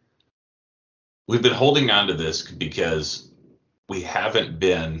 look, we've been holding on to this because we haven't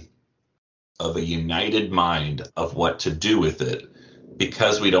been of a united mind of what to do with it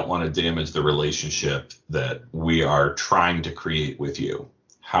because we don't want to damage the relationship that we are trying to create with you.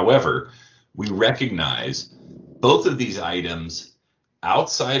 However, we recognize both of these items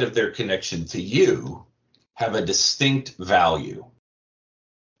outside of their connection to you have a distinct value.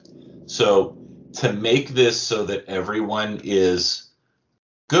 So to make this so that everyone is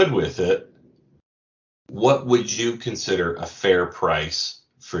good with it, what would you consider a fair price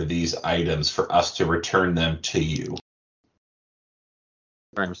for these items for us to return them to you?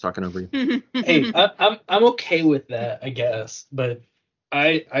 Brian was talking over you. Hey, I'm okay with that, I guess, but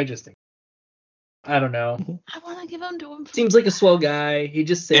I just think I don't know. I want to give him to him. Seems like a swell guy. He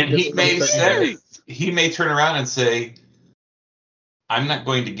just saved And us he from may a certain- say, he may turn around and say, I'm not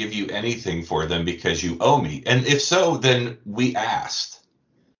going to give you anything for them because you owe me. And if so, then we asked.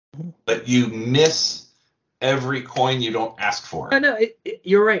 But you miss every coin you don't ask for. I know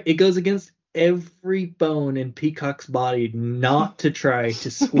you're right. It goes against every bone in Peacock's body not to try to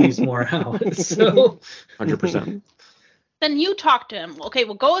squeeze more out. So 100%. Then you talk to him. Okay,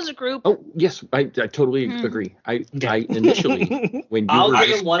 we'll go as a group. Oh yes, I totally agree. I initially when you I'll were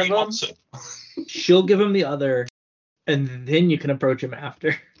give him one of them. Also. She'll give him the other, and then you can approach him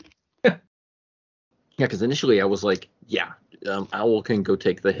after. Yeah, because initially I was like, yeah, Owl can go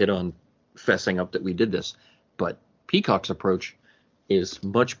take the hit on fessing up that we did this. But Peacock's approach is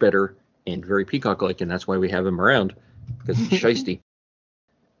much better and very Peacock-like, and that's why we have him around, because he's shisty.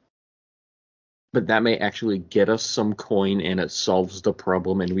 But that may actually get us some coin, and it solves the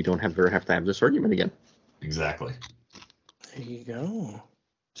problem, and we don't have to have this argument again. Exactly. There you go.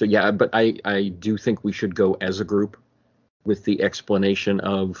 So yeah, but I do think we should go as a group with the explanation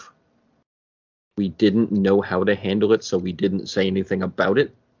of we didn't know how to handle it, so we didn't say anything about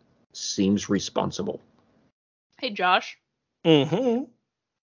it. Seems responsible. Hey, Josh. Mm-hmm.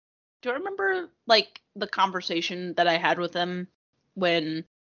 Do you remember like the conversation that I had with him when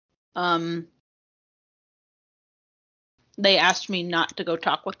they asked me not to go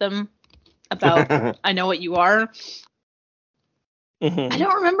talk with them about I know what you are? Mm-hmm. I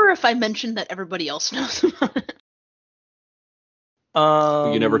don't remember if I mentioned that everybody else knows about it.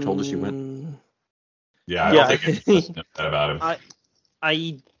 You never told us you went. Yeah, I Yeah, don't think I listened to that about him.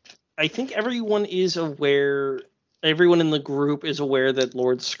 I think everyone is aware. Everyone in the group is aware that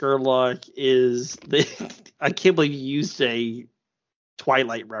Lord Skurlock is the. I can't believe you used a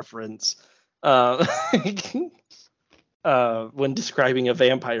Twilight reference when describing a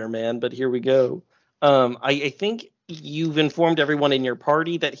vampire man, but here we go. I think you've informed everyone in your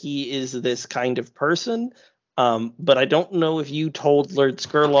party that he is this kind of person, but I don't know if you told Lord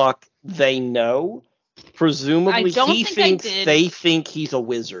Skurlock they know. Presumably, I don't he think I thinks did. they think he's a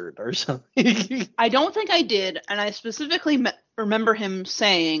wizard or something. I don't think I did, and I specifically remember him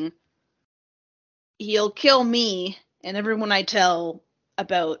saying he'll kill me and everyone I tell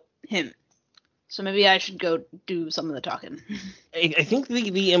about him. So maybe I should go do some of the talking. I think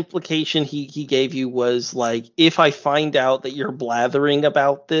the implication he gave you was like, if I find out that you're blathering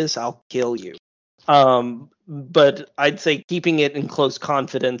about this, I'll kill you. But I'd say keeping it in close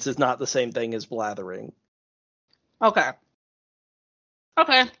confidence is not the same thing as blathering. Okay,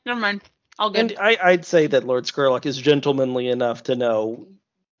 never mind. All good. And I'd say that Lord Skurlock is gentlemanly enough to know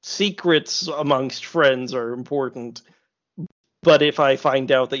secrets amongst friends are important. But if I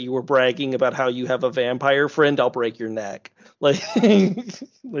find out that you were bragging about how you have a vampire friend, I'll break your neck. Like,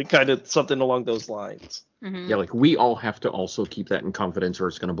 like kind of something along those lines. Mhm. Yeah, like we all have to also keep that in confidence, or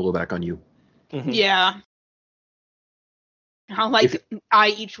it's going to blow back on you. Mhm. Yeah. I'll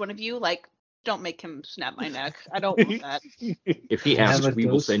eye each one of you, like, don't make him snap my neck. I don't want that. If he I have asks, a we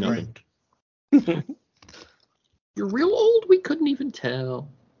will ghost say nothing. friend. You're real old. We couldn't even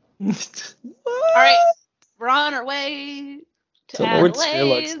tell. All right, we're on our way to Lord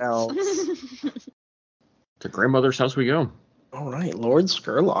Skurlock's Adelaide's. house. To grandmother's house we go. All right, Lord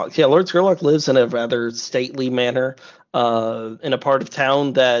Skurlock. Yeah, Lord Skurlock lives in a rather stately manner, in a part of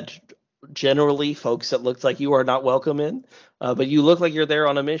town that generally folks that look like you are not welcome in. But you look like you're there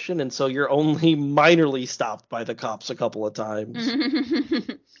on a mission, and so you're only minorly stopped by the cops a couple of times.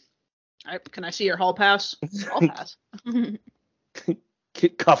 Can I see your hall pass? Hall pass.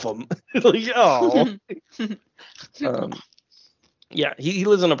 Cuff him. Like, oh. Yeah, he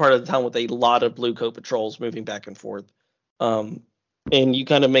lives in a part of the town with a lot of blue coat patrols moving back and forth. And you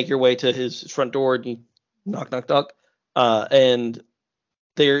kind of make your way to his front door and you knock, knock, knock. And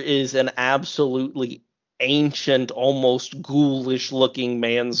there is an absolutely ancient, almost ghoulish looking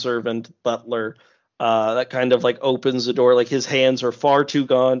manservant butler that kind of like opens the door. Like his hands are far too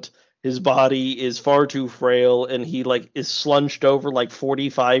gaunt. His body is far too frail, and he like is slunched over like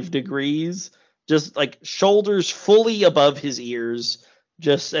 45 degrees, just like shoulders fully above his ears,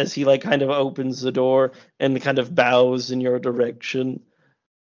 just as he like kind of opens the door and kind of bows in your direction.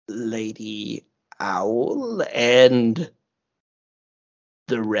 Lady Owl and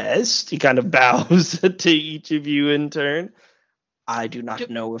the rest. He kind of bows to each of you in turn. I do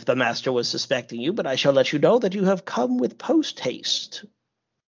not know if the master was suspecting you, but I shall let you know that you have come with post haste.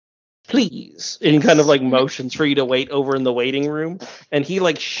 Please. And he kind of like motions for you to wait over in the waiting room. And he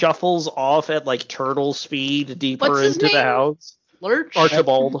like shuffles off at like turtle speed deeper What's his into the name? house. Lurch?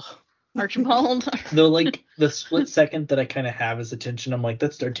 Archibald. Archibald? Though, like, the split second that I kind of have his attention, I'm like,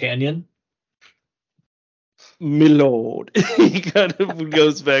 that's D'Artagnan. Milord. He kind of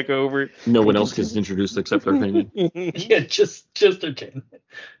goes back over. No one else gets introduced except D'Artagnan. Yeah, just D'Artagnan.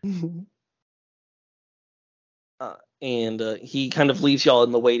 And he kind of leaves y'all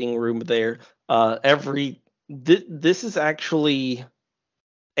in the waiting room there. This is actually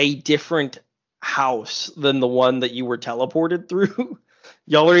a different house than the one that you were teleported through.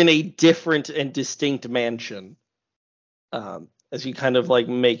 Y'all are in a different and distinct mansion. As you kind of like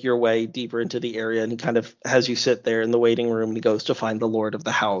make your way deeper into the area, and he kind of has you sit there in the waiting room, and he goes to find the lord of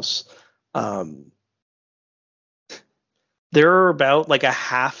the house. There are about like a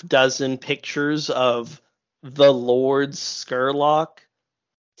half dozen pictures of the Lord Skurlock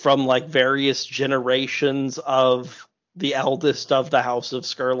from like various generations of the eldest of the House of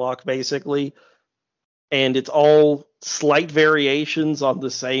Skurlock, basically. And it's all slight variations on the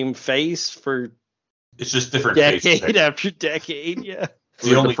same face for It's just different decade faces. after decade, yeah.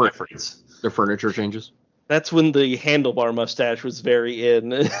 The only difference. The furniture changes. That's when the handlebar mustache was very in.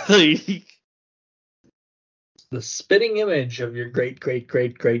 The spitting image of your great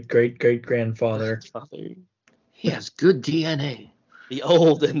grandfather. He has good DNA. The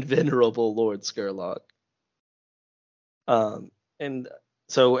old and venerable Lord Skurlock. And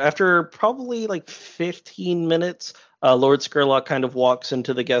so after probably like 15 minutes, Lord Skurlock kind of walks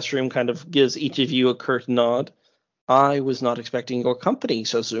into the guest room, kind of gives each of you a curt nod. I was not expecting your company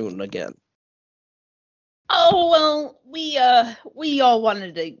so soon again. Oh, well, we all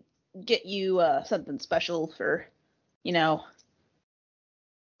wanted to get you something special for,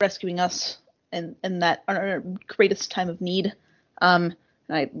 rescuing us in that our greatest time of need. And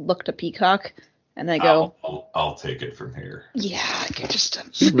I look to Peacock and I go, I'll take it from here. yeah, I can just.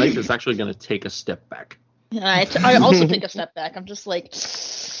 Snipe is actually going to take a step back. And I also take a step back. I'm just like,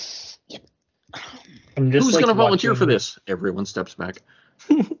 yep. I'm just Who's like going to volunteer for watching- this? Everyone steps back.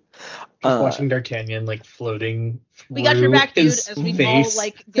 Just watching D'Artagnan like floating. We got your back, dude. his As we all face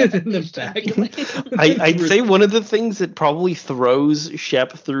like get in the used to back. feeling. I'd say one of the things that probably throws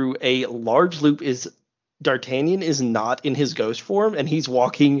Shep through a large loop is D'Artagnan is not in his ghost form, and he's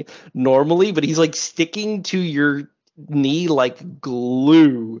walking normally, but he's like sticking to your knee like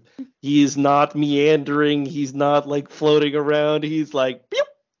glue. He is not meandering. He's not like floating around. He's like, beep.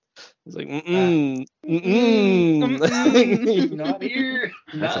 He's like, Not here.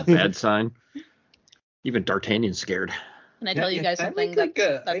 That's a Not bad sign. Even D'Artagnan's scared. Can I tell you guys I something like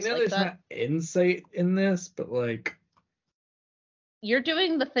that's I know like there's that? not insight in this, but like You're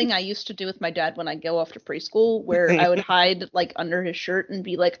doing the thing I used to do with my dad when I go off to preschool, where I would hide like under his shirt and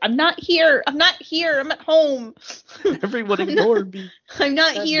be like, "I'm not here. I'm not here. I'm at home. Everyone ignored me. I'm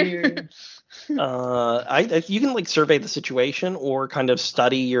not Not here." here. You can like survey the situation or kind of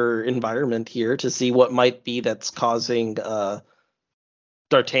study your environment here to see what might be that's causing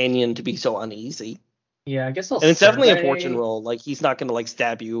D'Artagnan to be so uneasy. Yeah, I guess I'll. And it's definitely a survey- fortune roll. Like he's not gonna like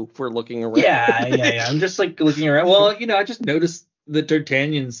stab you for looking around. Yeah. I'm just like looking around. Well, I just noticed that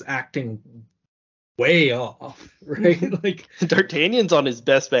D'Artagnan's acting way off, right? Like D'Artagnan's on his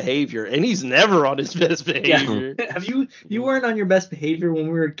best behavior, and he's never on his best behavior. have you weren't on your best behavior when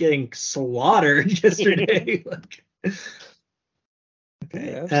we were getting slaughtered yesterday. Like,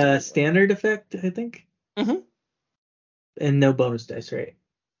 okay. Yeah, Standard effect, I think. Mhm. And no bonus dice, right?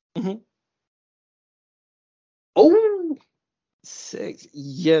 Mhm. Oh, 6.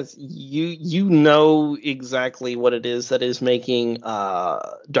 Yes, you know exactly what it is that is making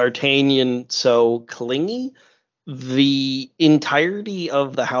D'Artagnan so clingy. The entirety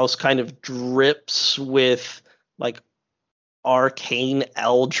of the house kind of drips with like arcane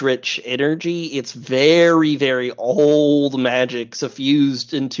eldritch energy. It's very, very old magic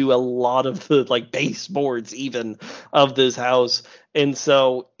suffused into a lot of the like baseboards even of this house. And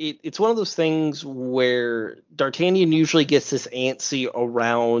so it's one of those things where D'Artagnan usually gets this antsy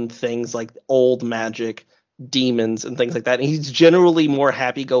around things like old magic, demons, and things like that. And he's generally more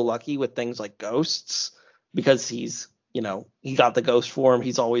happy-go-lucky with things like ghosts because he's, he got the ghost form.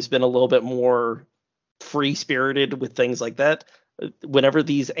 He's always been a little bit more free-spirited with things like that. Whenever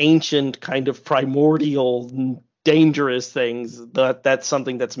these ancient kind of primordial dangerous things, that's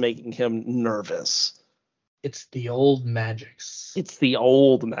something that's making him nervous. it's the old magics. It's the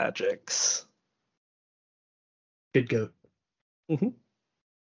old magics. Good goat. Mhm.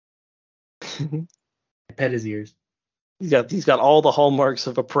 Pet his ears. He's got all the hallmarks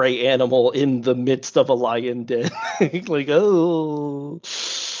of a prey animal in the midst of a lion den. Like, oh.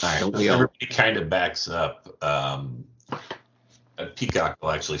 All right, everybody kind of backs up. Peacock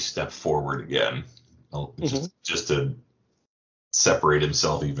will actually step forward again, just to separate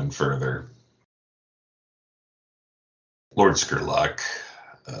himself even further. Lord Skurlock,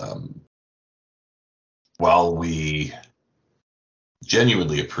 while we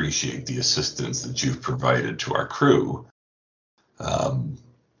genuinely appreciate the assistance that you've provided to our crew, I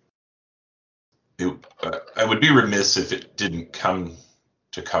would be remiss if it didn't come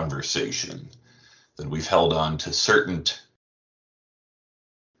to conversation that we've held on to certain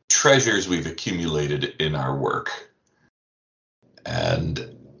treasures we've accumulated in our work.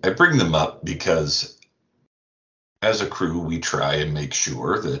 And I bring them up because as a crew, we try and make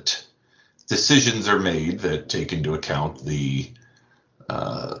sure that decisions are made that take into account the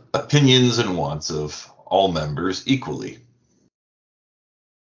opinions and wants of all members equally.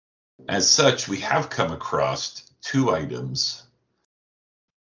 As such, we have come across 2 items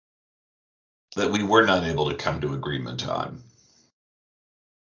that we were not able to come to agreement on.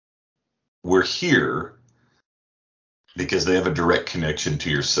 We're here because they have a direct connection to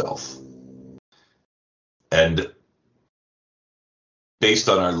yourself. And based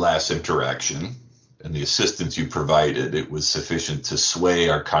on our last interaction and the assistance you provided, it was sufficient to sway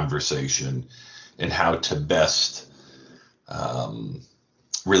our conversation in how to best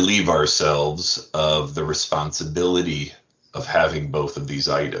relieve ourselves of the responsibility of having both of these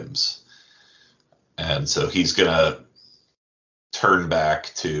items. And so he's going to turn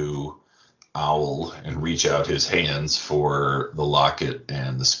back to Owl and reach out his hands for the locket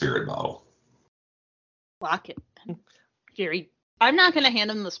and the spirit bottle. Locket. Jerry, I'm not going to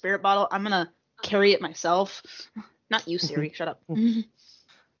hand him the spirit bottle. I'm going to carry it myself. Not you, Siri. Shut up.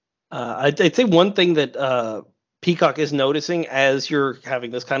 I'd say one thing that Peacock is noticing as you're having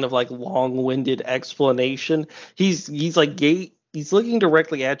this kind of like long-winded explanation, he's looking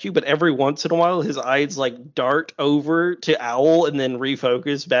directly at you, but every once in a while his eyes like dart over to Owl and then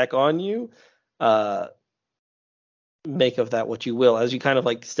refocus back on you. Make of that what you will as you kind of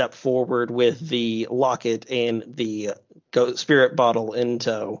like step forward with the locket and the spirit bottle in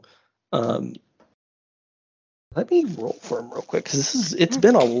tow. Let me roll for him real quick because it's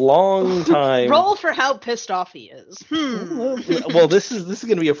been a long time. Roll for how pissed off he is. Well, this is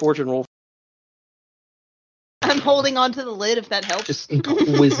going to be a fortune roll. I'm holding on to the lid if that helps. Just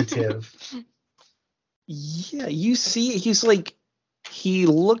inquisitive. Yeah, you see, he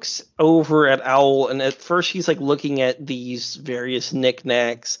looks over at Owl, and at first he's like looking at these various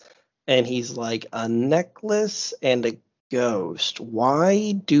knickknacks, and he's like, a necklace and a ghost.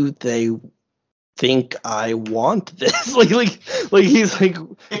 Why do they think I want this. like he's like,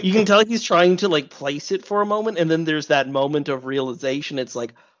 you can tell he's trying to like place it for a moment, and then there's that moment of realization. It's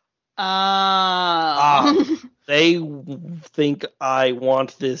like, they think I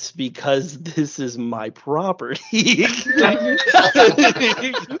want this because this is my property. The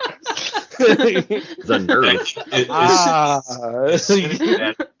nerve.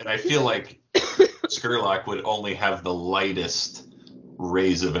 And I feel like Skurlock would only have the lightest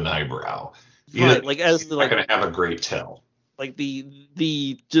raise of an eyebrow. Right, like as not going to have a great tell. Like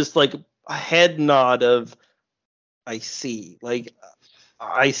the just like a head nod of, I see. Like,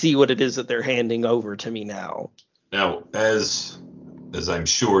 I see what it is that they're handing over to me now. Now, as I'm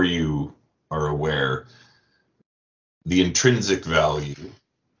sure you are aware, the intrinsic value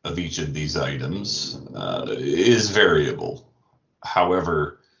of each of these items is variable.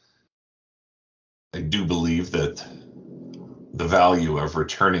 However, I do believe that the value of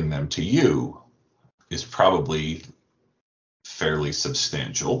returning them to you is probably fairly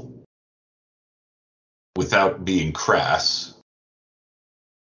substantial. Without being crass,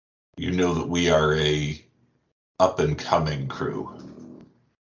 you know that we are a up-and-coming crew.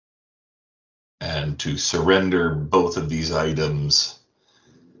 And to surrender both of these items,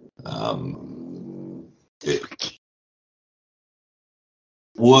 it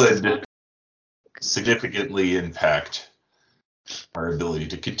would significantly impact our ability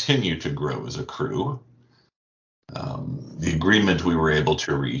to continue to grow as a crew. The agreement we were able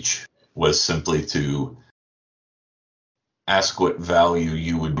to reach was simply to ask what value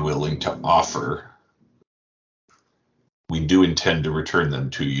you would be willing to offer. We do intend to return them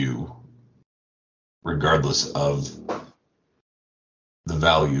to you, regardless of the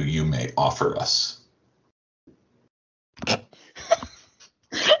value you may offer us.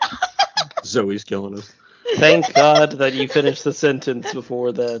 Zoe's killing us. Thank God that you finished the sentence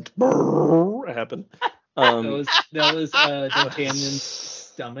before that happened. That was D'Artagnan's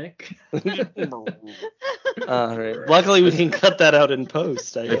stomach. All right. Luckily, we can cut that out in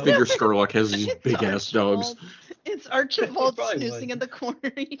post. I figure Skurlock has these big ass dogs. It's Archibald Probably snoozing would. in the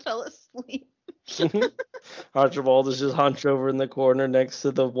corner. He fell asleep. Archibald is just hunched over in the corner next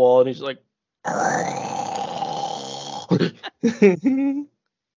to the wall, and he's like,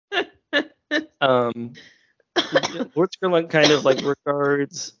 Lord Skurlock kind of like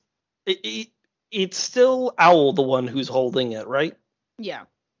regards. It's still Owl, the one who's holding it, right? Yeah.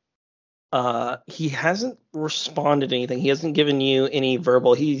 He hasn't responded to anything. He hasn't given you any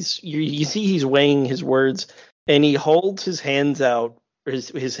verbal. You see he's weighing his words, and he holds his hands out, or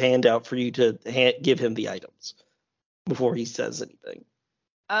his hand out for you to give him the items before he says anything.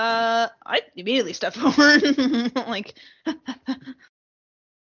 I immediately step forward, like.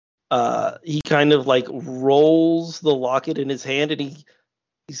 He kind of like rolls the locket in his hand, and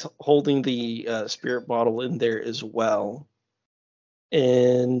he's holding the spirit bottle in there as well,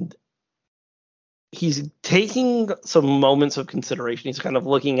 and he's taking some moments of consideration. He's kind of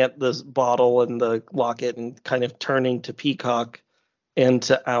looking at this bottle and the locket and kind of turning to Peacock and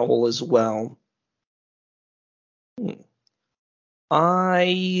to Owl as well.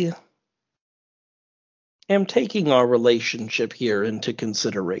 I am taking our relationship here into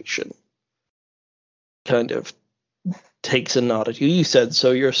consideration. Kind of takes a nod at you. You said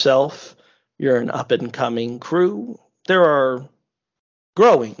so yourself. You're an up-and-coming crew. There are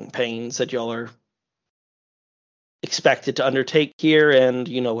growing pains that y'all are expected to undertake here, and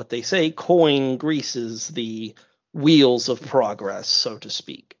you know what they say, coin greases the wheels of progress, so to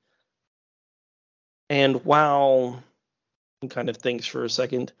speak. And while he kind of thinks for a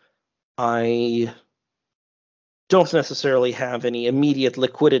second, I don't necessarily have any immediate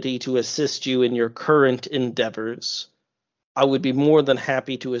liquidity to assist you in your current endeavors. I would be more than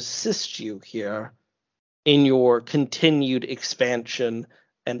happy to assist you here in your continued expansion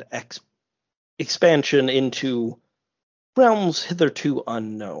and expansion into realms hitherto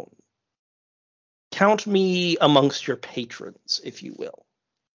unknown. Count me amongst your patrons, if you will.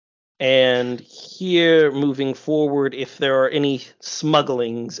 And here, moving forward, if there are any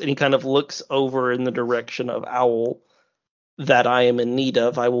smugglings, and he kind of looks over in the direction of Owl that I am in need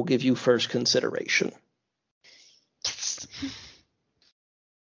of, I will give you first consideration.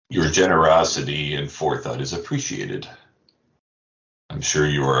 Your generosity and forethought is appreciated. I'm sure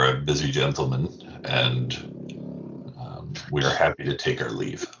you are a busy gentleman, and we are happy to take our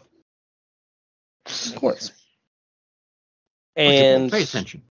leave. Of course. And pay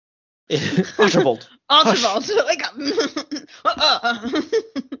attention. Archibald. Archibald, wake up.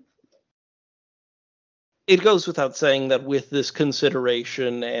 it goes without saying that with this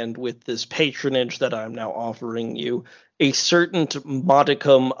consideration and with this patronage that I'm now offering you, a certain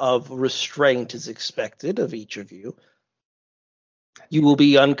modicum of restraint is expected of each of you. You will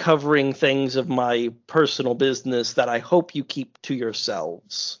be uncovering things of my personal business that I hope you keep to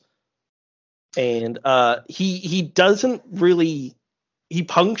yourselves. And he doesn't really, he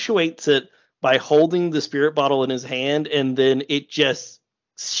punctuates it by holding the spirit bottle in his hand, and then it just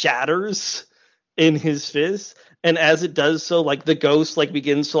shatters in his fist. And as it does so, like, the ghost like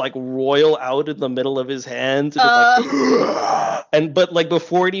begins to like roil out in the middle of his hands, and it's like but like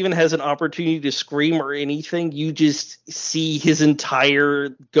before it even has an opportunity to scream or anything, you just see his entire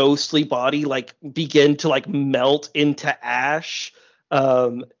ghostly body like begin to like melt into ash,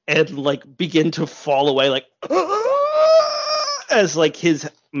 and like begin to fall away, like as like his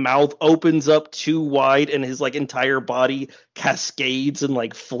mouth opens up too wide and his like entire body cascades in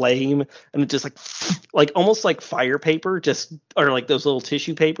like flame, and it just like almost like fire paper, just, or like those little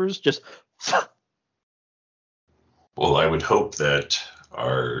tissue papers, just. Well, I would hope that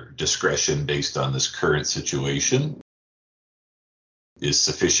our discretion based on this current situation is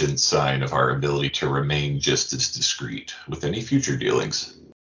sufficient sign of our ability to remain just as discreet with any future dealings.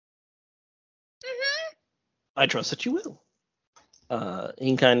 I trust that you will.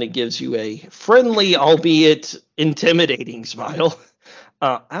 He kind of gives you a friendly, albeit intimidating smile.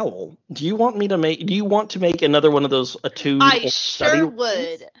 Owl, do you want to make another one of those attuned? I sure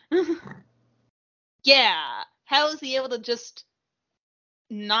would. Yeah. How is he able to just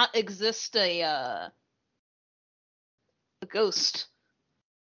not exist a ghost?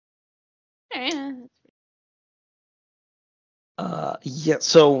 Yeah,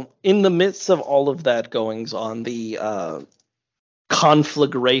 so in the midst of all of that goings on, the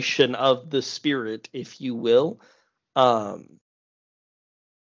conflagration of the spirit, if you will,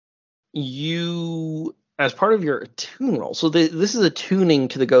 you, as part of your attune roll, so this is attuning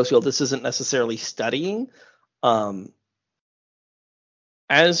to the ghost field, this isn't necessarily studying.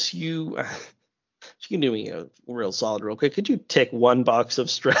 As you can do me a real solid real quick. Could you tick one box of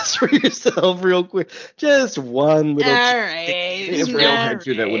stress for yourself real quick? Just one little. All right. If we all had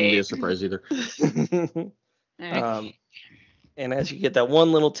to, that wouldn't be a surprise either. And as you get that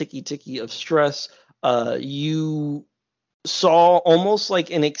one little ticky of stress, you saw almost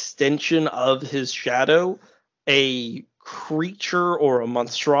like an extension of his shadow, a creature or a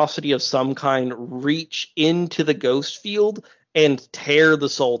monstrosity of some kind reach into the ghost field and tear the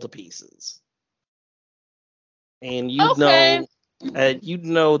soul to pieces. And you'd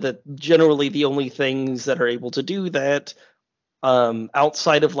know that generally the only things that are able to do that,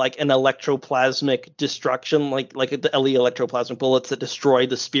 outside of like an electroplasmic destruction, like the electroplasmic bullets that destroy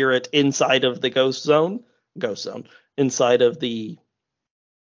the spirit inside of the ghost zone, inside of the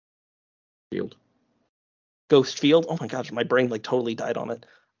field. Ghost field. Oh my gosh, my brain like totally died on it.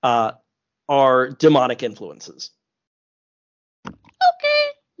 Are demonic influences.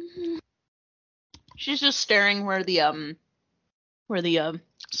 Okay. She's just staring where the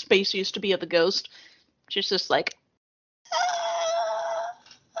space used to be of the ghost. She's just like,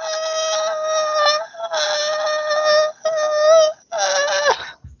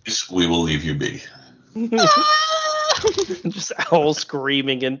 We will leave you be. Just Owl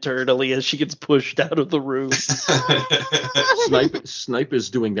screaming internally as she gets pushed out of the room. Snipe is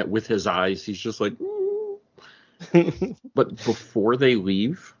doing that with his eyes. He's just like, but before they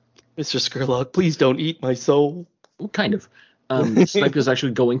leave, Mr. Skurlock, please don't eat my soul. Kind of. Snipe is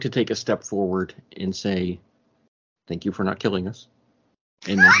actually going to take a step forward and say, thank you for not killing us.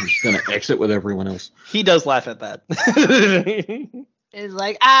 And then he's going to exit with everyone else. He does laugh at that. It's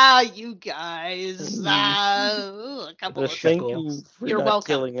like, you guys, a couple of chuckles. You're welcome.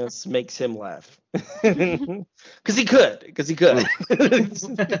 Killing us makes him laugh. Because he could.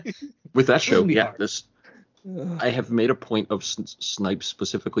 With that show, yeah, I have made a point of Snipe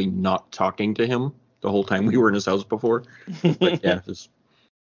specifically not talking to him the whole time we were in his house before. But yeah, I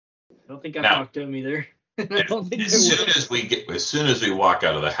don't think I've talked to him either. As soon as we walk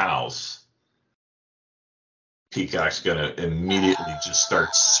out of the house, Peacock's gonna immediately just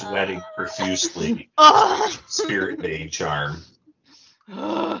start sweating profusely. Spirit Day charm.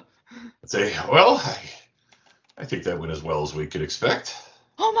 Say, well, I think that went as well as we could expect.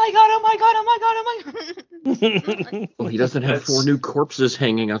 Oh my god. Well, he doesn't have 4 new corpses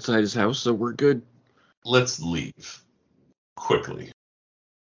hanging outside his house, so we're good. Let's leave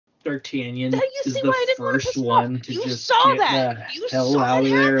d'Artagnan D'Artagnan is the first one to just get the hell out of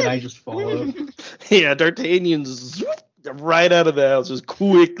there, and I just follow. Yeah, D'Artagnan's right out of the house as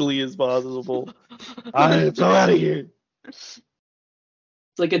quickly as possible. I'm so out of here. It's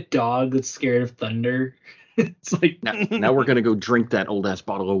like a dog that's scared of thunder. It's like now we're gonna go drink that old ass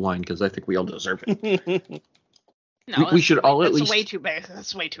bottle of wine because I think we all deserve it. No, we should all at that's least way too big.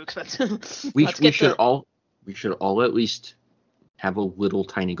 That's way too expensive. we should all at least have a little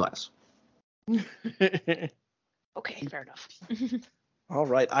tiny glass. Okay, fair enough. All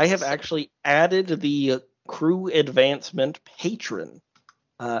right. I have actually added the crew advancement patron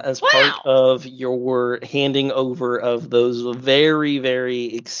as part of your handing over of those very,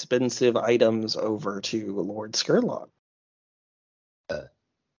 very expensive items over to Lord Skurlock.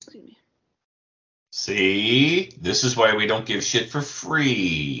 Excuse me. See, this is why we don't give shit for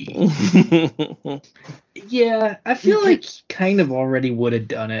free. yeah, I feel like he kind of already would have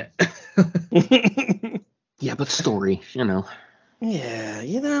done it. Yeah, but story, you know. Yeah,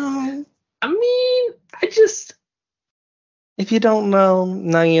 you know. I mean, If you don't know,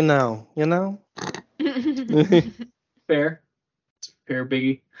 now you know, you know? fair. It's fair,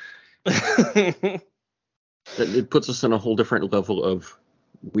 Biggie. It puts us in a whole different level of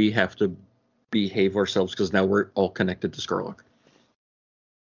we have to behave ourselves because now we're all connected to Skurlock.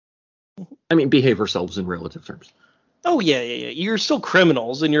 I mean, behave ourselves in relative terms. Oh, yeah. You're still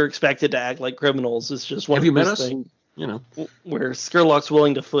criminals, and you're expected to act like criminals. It's just one Have of you met those us? things You know, where Skurlock's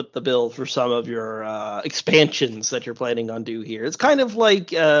willing to foot the bill for some of your expansions that you're planning on do here. It's kind of like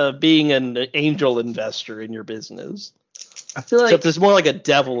being an angel investor in your business. I feel like Except it's more like a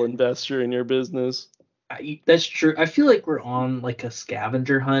devil investor in your business. That's true. I feel like we're on like a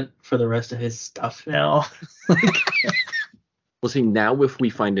scavenger hunt for the rest of his stuff now. well, see, now if we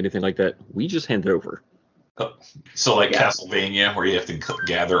find anything like that, we just hand it over. So like Castlevania, where you have to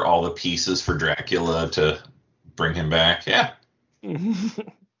gather all the pieces for Dracula to bring him back. Yeah.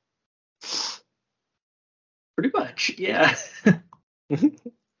 Pretty much, yeah.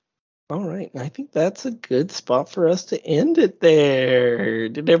 All right. I think that's a good spot for us to end it there.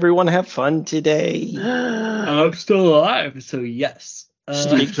 Did everyone have fun today? I'm still alive, so yes.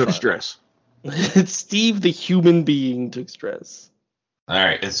 Steve took stress. Steve, the human being, took stress. All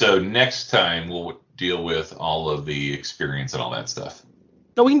right. And so next time we'll deal with all of the experience and all that stuff.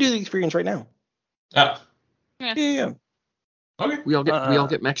 No, we can do the experience right now. Oh. Yeah. Okay. We all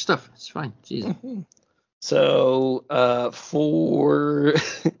get mech stuff. It's fine. It's easy. So for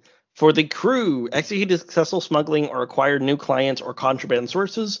the crew, execute successful smuggling or acquire new clients or contraband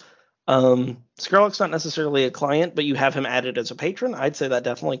sources. Skurlock's not necessarily a client, but you have him added as a patron. I'd say that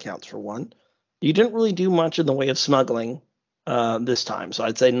definitely counts for one. You didn't really do much in the way of smuggling this time, so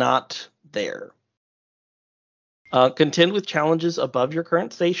I'd say not there. Contend with challenges above your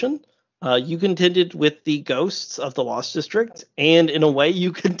current station. You contended with the ghosts of the Lost District, and in a way,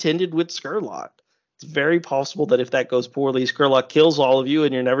 you contended with Skurlock. It's very possible that if that goes poorly, Skurlock kills all of you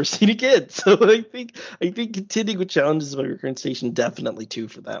and you're never seen again. So I think contending with challenges above your current station, definitely 2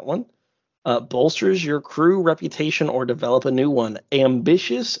 for that one. Bolsters your crew reputation or develop a new one.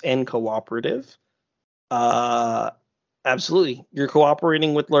 Ambitious and cooperative. Absolutely. You're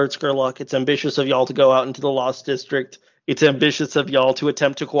cooperating with Lord Skurlock. It's ambitious of y'all to go out into the Lost District. It's ambitious of y'all to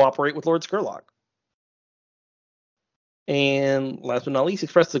attempt to cooperate with Lord Skurlock. And last but not least,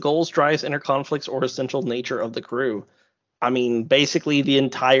 express the goals, drives, inner conflicts, or essential nature of the crew. I mean, basically the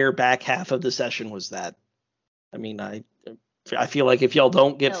entire back half of the session was that. I mean, I feel like if y'all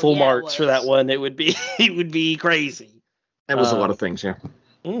don't get full marks for that one, it would be crazy. That was a lot of things, yeah.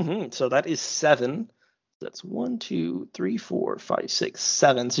 So that is 7. That's 1, 2, 3, 4, 5, 6,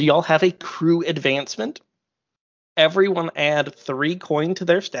 7. So y'all have a crew advancement. Everyone add 3 coin to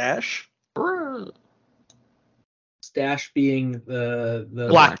their stash. Stash being the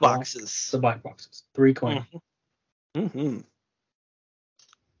black boxes. The black boxes. 3 coin.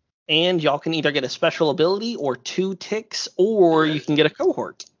 And y'all can either get a special ability or 2 ticks, or you can get a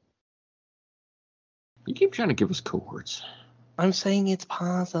cohort. You keep trying to give us cohorts. I'm saying it's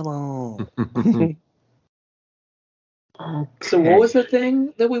possible. So what was the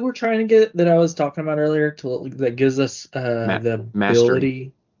thing that we were trying to get that I was talking about earlier that gives us the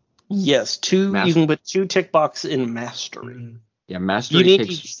ability? Yes, 2. You can put 2 tick boxes in mastery. Yeah, mastery. You need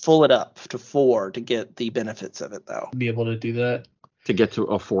to full it up to 4 to get the benefits of it, though. Be able to do that to get to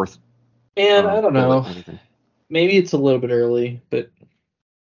a 4th. And I don't know. Maybe it's a little bit early, but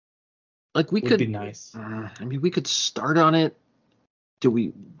like we would could be nice. I mean, we could start on it.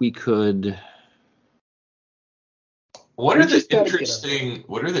 We could. What are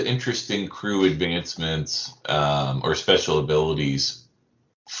the interesting crew advancements or special abilities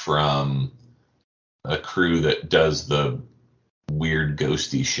from a crew that does the weird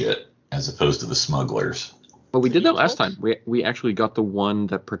ghosty shit as opposed to the smugglers? Well, we did that last time. We actually got the one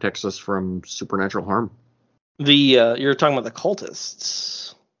that protects us from supernatural harm. You're talking about the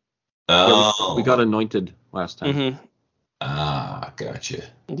cultists. Oh, yeah, we got anointed last time. Mm-hmm. Ah, gotcha.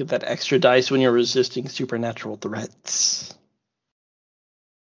 You get that extra dice when you're resisting supernatural threats.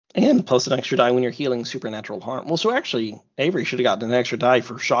 And plus an extra die when you're healing supernatural harm. Well, so actually, Avery should have gotten an extra die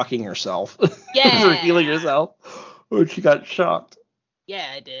for shocking herself. Yeah. For healing yourself. Or she got shocked. Yeah,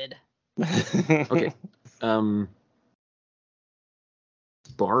 I did. Okay.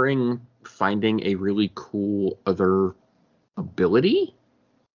 Barring finding a really cool other ability,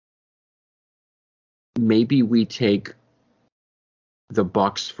 maybe we take the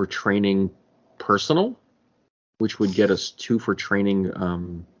bucks for training personal, which would get us 2 for training.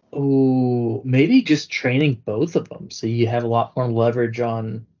 Oh, maybe just training both of them, so you have a lot more leverage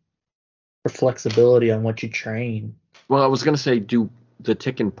on for flexibility on what you train. Well, I was going to say do the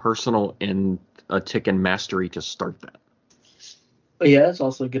tick in personal and a tick in mastery to start that. But yeah, that's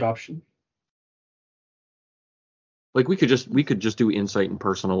also a good option. Like we could just do insight and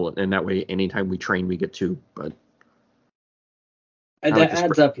personal, and that way anytime we train we get 2. But And like that to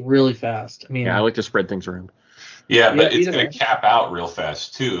adds up really fast. I mean, yeah, I like to spread things around. Yeah, but Yeah, it's either going way. to cap out real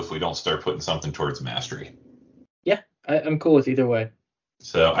fast, too, if we don't start putting something towards mastery. yeah, I'm cool with either way.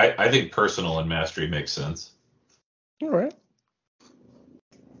 So I think personal and mastery makes sense. All right.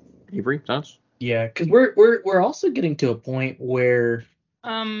 Avery, thoughts? Yeah, because we're also getting to a point where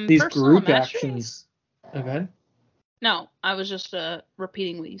these Personal group mastery? actions. Oh, go ahead. No, I was just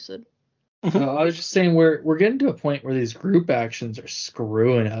repeating what you said. I was just saying we're getting to a point where these group actions are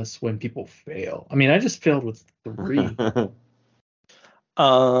screwing us when people fail. I mean, I just failed with 3.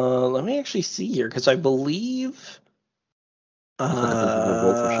 Let me actually see here, because I believe That's what happens when you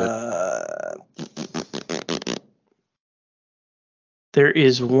roll for shit. there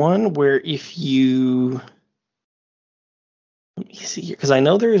is one where if you let me see here, because I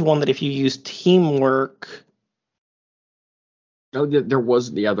know there is one that if you use teamwork. Oh, there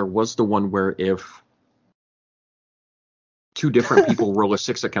was the one where if 2 different people roll a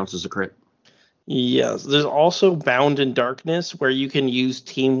 6, it counts as a crit. Yes, there's also Bound in Darkness where you can use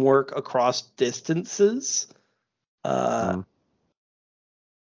teamwork across distances. But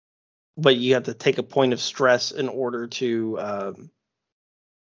you have to take a point of stress in order to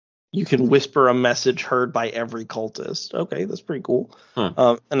you can whisper a message heard by every cultist. Okay, that's pretty cool.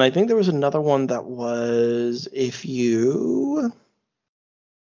 Huh. And I think there was another one that was if you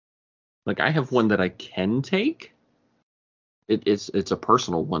Like I have one that I can take. It's a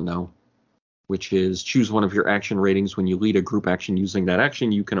personal one though, which is choose one of your action ratings. When you lead a group action using that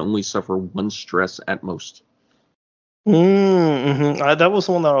action, you can only suffer 1 stress at most. Mm-hmm. That was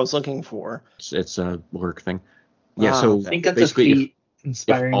the one that I was looking for. It's a lurk thing. Yeah, Ah, so okay. I think that's a basically feat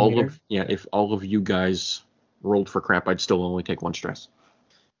inspiring leader. if all of you guys rolled for crap, I'd still only take 1 stress.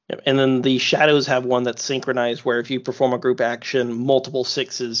 Yep. And then the Shadows have one that's synchronized where if you perform a group action, multiple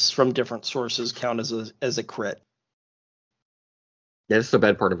 6s from different sources count as a crit. Yeah, that's the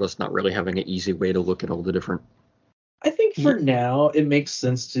bad part of us not really having an easy way to look at all the different. I think for now it makes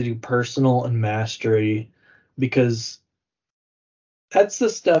sense to do personal and mastery because that's the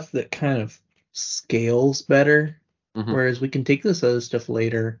stuff that kind of scales better. Mhm. Whereas we can take this other stuff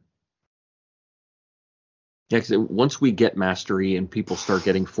later. Yeah, because once we get mastery and people start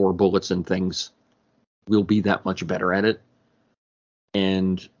getting 4 bullets and things, we'll be that much better at it.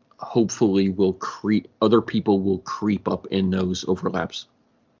 And hopefully other people will creep up in those overlaps.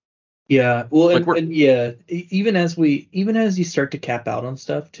 Yeah, well, Like and yeah, even as you start to cap out on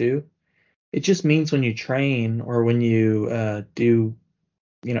stuff too, it just means when you train or when you do,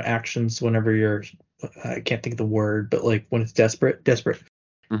 actions whenever you're, I can't think of the word, but like when it's desperate,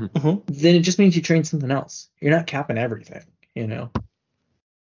 Mm-hmm. then it just means you train something else. You're not capping everything, It's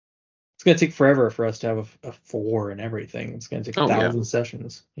gonna take forever for us to have a 4 and everything. It's gonna take 1,000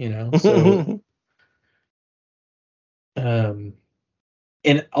 sessions, So, and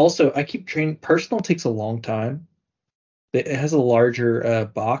also I keep training. Personal takes a long time. It has a larger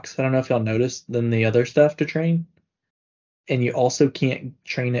box. I don't know if y'all noticed than the other stuff to train. And you also can't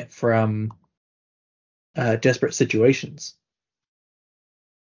train it from desperate situations.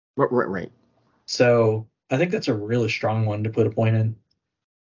 Right. So I think that's a really strong one to put a point in.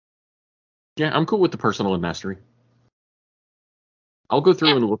 Yeah, I'm cool with the personal and mastery. I'll go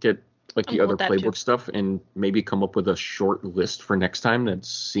through and look at like I'm the cool other with that, playbook too. stuff and maybe come up with a short list for next time of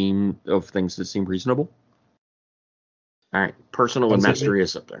things that seem reasonable. All right, personal and Sounds good to me. mastery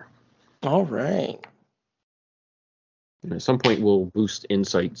is up there. All right. And at some point, we'll boost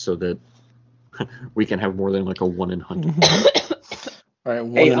insight so that we can have more than like a 1 in hunt. All right.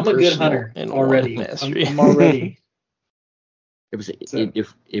 One Hey, in I'm a good personal hunter and already. one in mastery. I'm already. It was So-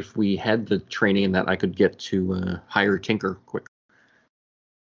 if we had the training in that, I could get to hire Tinker quick.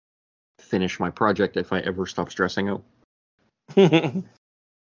 finish my project if I ever stop stressing out.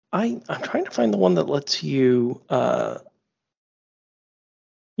 I'm trying to find the one that lets you.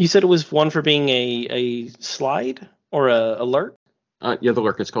 You said it was one for being a slide or a alert. Yeah, the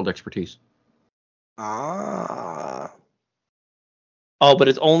lurk. It's called expertise. Ah. Oh, but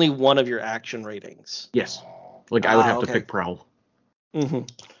it's only one of your action ratings. Yes. Like I would have to pick prowl. Mm-hmm.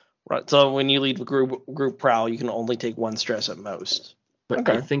 Right. So when you lead with group prowl, you can only take one stress at most. But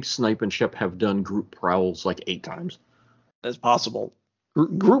Okay. I think Snipe and Shep have done group prowls like 8 times. That's possible.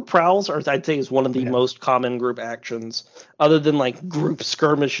 Group prowls I'd say is one of the most common group actions, other than like group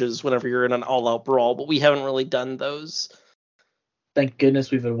skirmishes whenever you're in an all-out brawl. But we haven't really done those. Thank goodness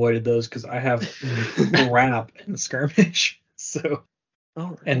we've avoided those because I have crap in skirmish. So,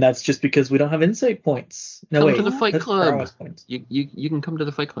 and that's just because we don't have insight points. No, come to the fight club. Points. You can come to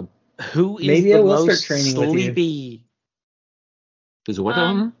the fight club. Who is Maybe the I will most start training sleepy? Is what?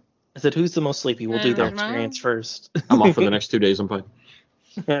 I said, who's the most sleepy? We'll do their experience first. I'm off for the next 2 days. I'm fine.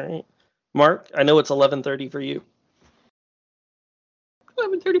 All right, Mark. I know it's 11:30 for you.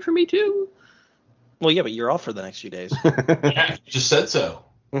 11:30 for me too. Well, yeah, but you're off for the next few days. Yeah, just said so.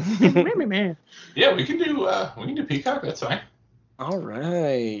 Yeah, we can do Peacock. That's fine. All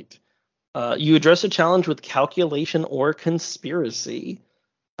right. You address a challenge with calculation or conspiracy.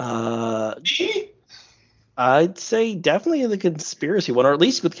 I'd say definitely the conspiracy one, or at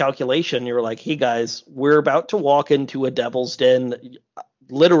least with calculation. You're like, hey guys, we're about to walk into a devil's den.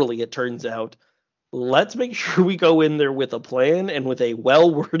 Literally, it turns out. Let's make sure we go in there with a plan and with a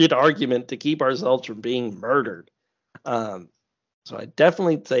well-worded argument to keep ourselves from being murdered. So I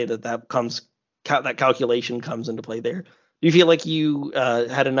definitely say that calculation comes into play there. Do you feel like you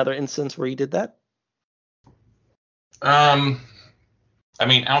had another instance where you did that? I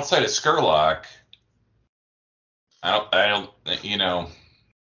mean, outside of Skurlock, I don't,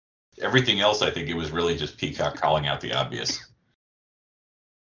 everything else, I think it was really just Peacock calling out the obvious.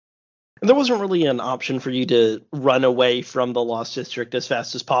 And there wasn't really an option for you to run away from the Lost District as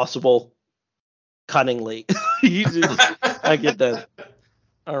fast as possible, cunningly. I get that.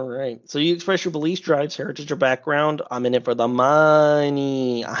 All right. So you express your beliefs, drives, heritage, or background. I'm in it for the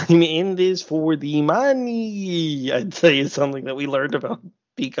money. I'm in this for the money. I'd say is something that we learned about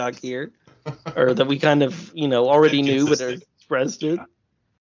Peacock here, or that we kind of, already knew, but expressed it.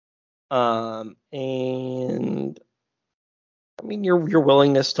 And I mean, your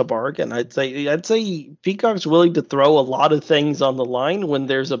willingness to bargain. I'd say Peacock's willing to throw a lot of things on the line when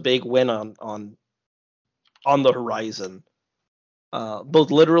there's a big win on the horizon. Both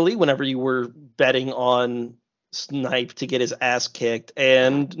literally, whenever you were betting on Snipe to get his ass kicked,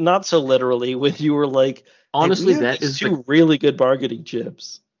 and not so literally when you were like, honestly, hey, that is two really good bargaining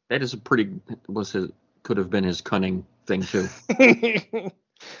chips. That is could have been his cunning thing too.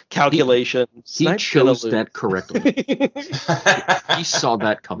 Calculation. He chose that correctly. He saw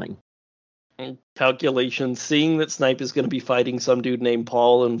that coming. Calculation. Seeing that Snipe is going to be fighting some dude named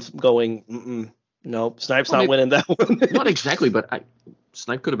Paul and going, nope, Snipe's not winning that one. Not exactly, but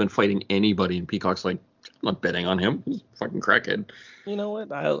Snipe could have been fighting anybody, and Peacock's like, I'm not betting on him. He's a fucking crackhead. You know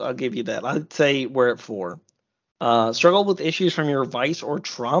what? I'll give you that. I'd say we're at 4. Struggle with issues from your vice or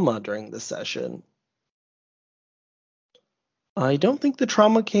trauma during the session. I don't think the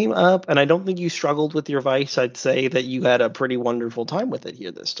trauma came up, and I don't think you struggled with your vice. I'd say that you had a pretty wonderful time with it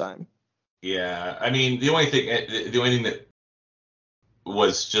here this time. Yeah, I mean, the only thing that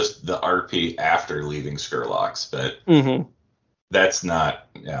was just the RP after leaving Skurlock's, but that's not.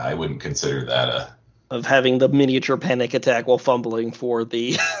 Yeah, I wouldn't consider that of having the miniature panic attack while fumbling for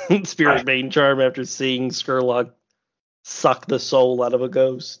the Spirit Bane charm after seeing Skurlock suck the soul out of a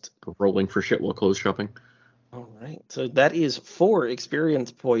ghost. Rolling for shit while clothes shopping. All right, so that is 4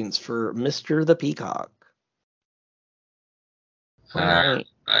 experience points for Mr. the Peacock. All right.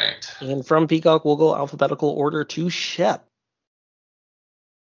 And from Peacock, we'll go alphabetical order to Shep.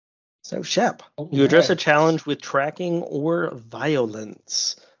 So, Shep, you address a challenge with tracking or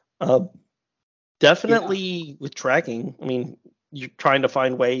violence. Definitely with tracking. I mean, you're trying to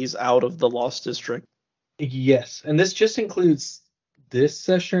find ways out of the Lost District. Yes, and this just includes this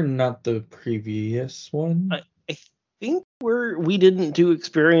session, not the previous one. I think we didn't do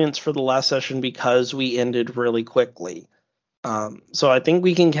experience for the last session because we ended really quickly. So I think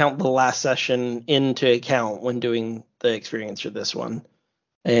we can count the last session into account when doing the experience for this one.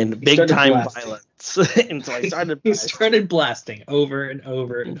 And big time violence. And so I started he started blasting over and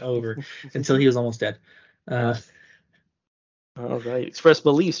over and over until he was almost dead. All right. Express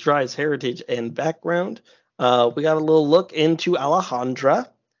beliefs, drives, heritage, and background. We got a little look into Alejandra.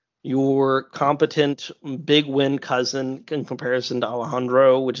 your competent big win cousin in comparison to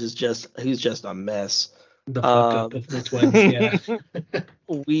Alejandro, who's just a mess. The fuck up of the twins, yeah.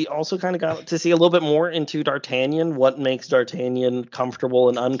 We also kind of got to see a little bit more into D'Artagnan, what makes D'Artagnan comfortable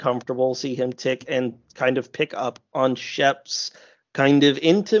and uncomfortable, see him tick and kind of pick up on Shep's kind of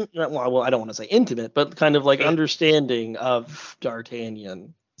intimate, well, I don't want to say intimate, but kind of like understanding of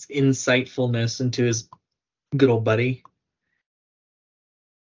D'Artagnan. His insightfulness into his good old buddy.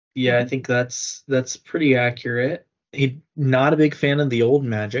 Yeah, I think that's pretty accurate. He's not a big fan of the old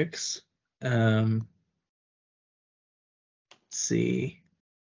magics. Let's see.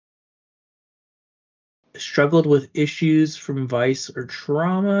 Struggled with issues from vice or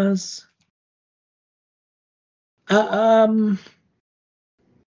traumas.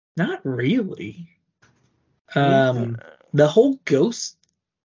 Not really. The whole ghost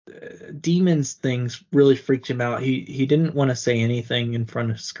demons things really freaked him out. He didn't want to say anything in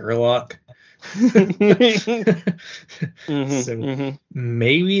front of Skurlock. So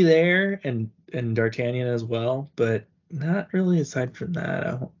maybe there and D'Artagnan as well, but not really aside from that,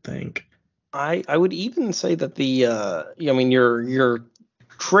 I don't think. I would even say that your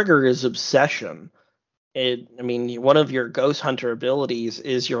trigger is obsession. One of your ghost hunter abilities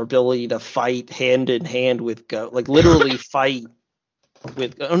is your ability to fight hand in hand with like literally fight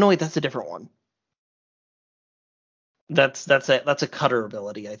with. Oh no, wait, that's a different one. That's a cutter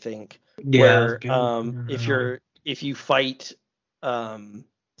ability, I think. Yeah. Where if you fight,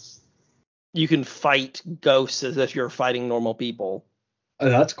 you can fight ghosts as if you're fighting normal people. Oh,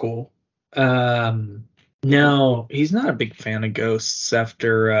 that's cool. No, he's not a big fan of ghosts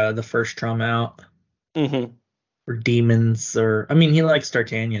after the first trauma out. Mm-hmm. Or demons, or he likes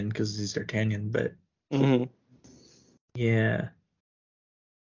D'Artagnan because he's D'Artagnan, but yeah.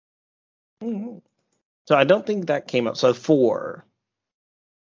 Mm-hmm. So I don't think that came up. So 4.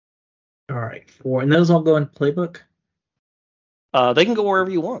 All right, 4, and those all go in playbook. They can go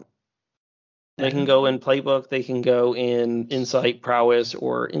wherever you want. They can go in playbook. They can go in insight, prowess,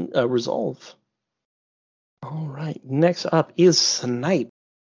 or in resolve. All right. Next up is Snipe.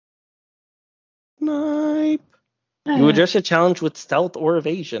 You address a challenge with stealth or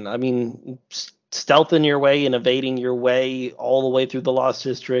evasion. Stealth in your way and evading your way all the way through the Lost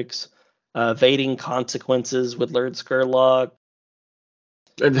Districts. Evading consequences with Lord Skurlock.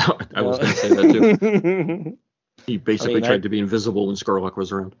 I was going to say that too. He basically tried to be invisible when Skurlock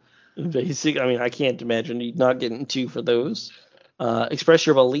was around. I can't imagine you not getting 2 for those. Express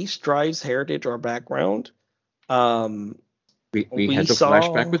your beliefs, drives, heritage, or background. We had the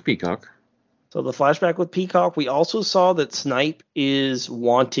flashback with Peacock. So the flashback with Peacock, we also saw that Snipe is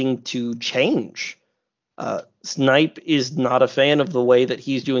wanting to change. Snipe is not a fan of the way that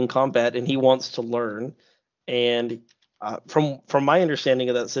he's doing combat, and he wants to learn. And from my understanding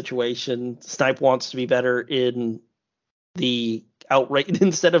of that situation, Snipe wants to be better in the outright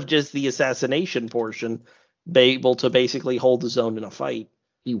instead of just the assassination portion, be able to basically hold his own in a fight.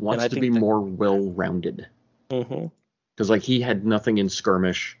 He wants to be more well-rounded. Because he had nothing in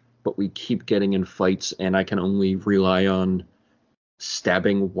skirmish, but we keep getting in fights, and I can only rely on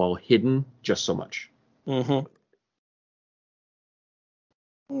stabbing while hidden just so much. And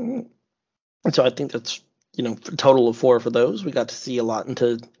so I think that's a total of 4 for those. We got to see a lot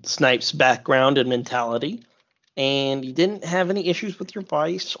into Snipe's background and mentality, and you didn't have any issues with your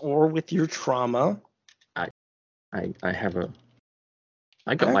vice or with your trauma.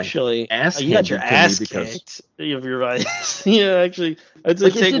 I got my ass you got your ass kicked of your vice. Yeah, actually, I'd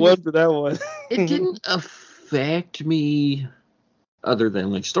say take 1 for that one. It didn't affect me other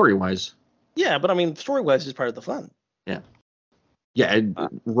than story-wise. Yeah, but story-wise is part of the fun. Yeah,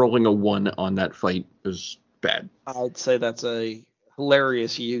 rolling a 1 on that fight was bad. I'd say that's a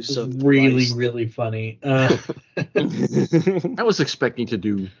hilarious use of really, really funny. I was expecting to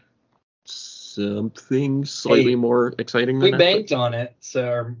do something slightly more exciting than we banked on it,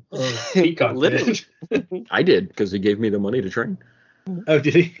 so Peacock did. I did, because he gave me the money to train. Oh,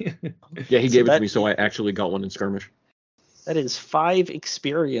 did he? Yeah, he gave it to me, so I actually got 1 in skirmish. That is 5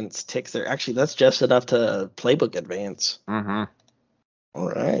 experience ticks there. Actually, that's just enough to playbook advance. All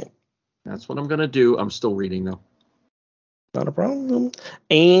right. That's what I'm going to do. I'm still reading, though. Not a problem.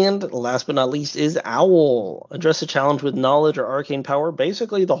 And last but not least is Owl. Address a challenge with knowledge or arcane power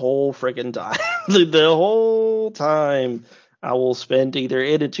basically the whole friggin' time. The whole time. Owl spent either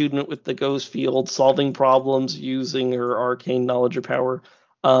in attunement with the ghost field, solving problems using her arcane knowledge or power.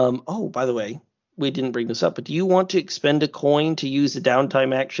 By the way, we didn't bring this up, but do you want to expend a coin to use the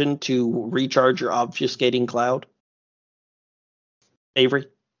downtime action to recharge your obfuscating cloud? Avery?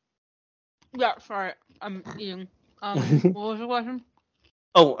 Yeah, sorry. I'm eating. What was the question?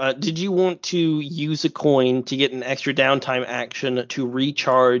 Did you want to use a coin to get an extra downtime action to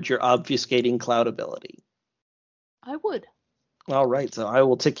recharge your obfuscating cloud ability? I would. All right, so I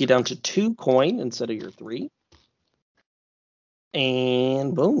will tick you down to 2 coin instead of your 3.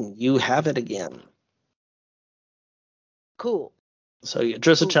 And boom, you have it again. Cool. So you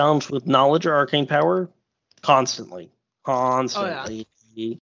address a challenge with knowledge or arcane power constantly. Constantly.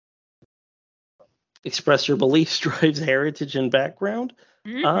 Express your beliefs, drives heritage and background.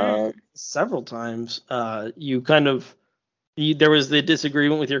 Several times. There was the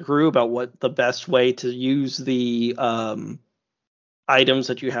disagreement with your crew about what the best way to use the items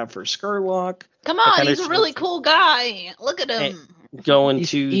that you have for Skurlock. Come on, he's a really cool guy. Look at him.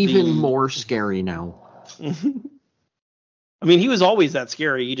 He's even more scary now. I mean, he was always that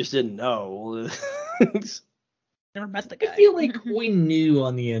scary. You just didn't know. Never met the guy. I feel like we knew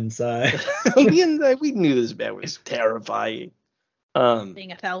on the inside. We knew this man was terrifying. Being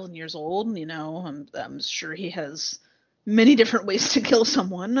 1,000 years old, I'm sure he has many different ways to kill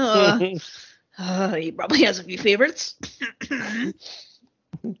someone. He probably has a few favorites.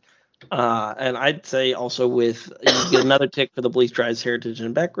 And I'd say also you get another tick for the Bleach Drives heritage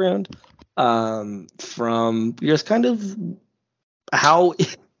and background. From just kind of how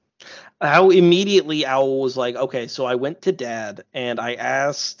immediately Owl was like, okay, so I went to Dad and I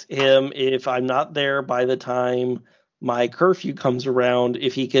asked him if I'm not there by the time my curfew comes around,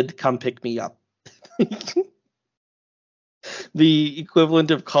 if he could come pick me up. The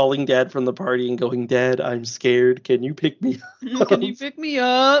equivalent of calling Dad from the party and going, Dad, I'm scared. Can you pick me up? Can you pick me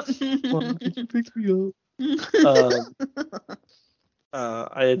up? Mom, can you pick me up?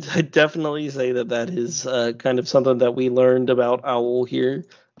 I'd definitely say that is kind of something that we learned about Owl here,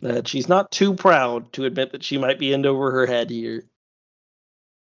 that she's not too proud to admit that she might be in over her head here.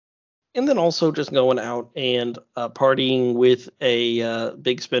 And then also just going out and partying with a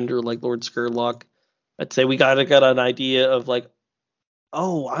big spender like Lord Skurlock. I'd say we gotta get an idea of like,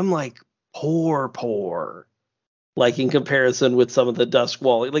 oh, I'm like poor. Like in comparison with some of the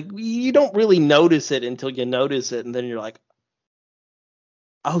Duskwall. Like you don't really notice it until you notice it, and then you're like,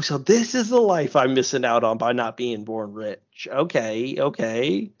 oh, so this is the life I'm missing out on by not being born rich.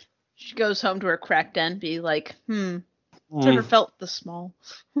 Okay. She goes home to her crack den, be like, never felt this small.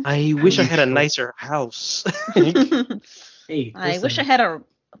 I wish I had a nicer house. Hey, I wish I had a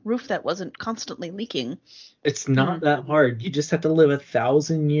roof that wasn't constantly leaking. It's not that hard. You just have to live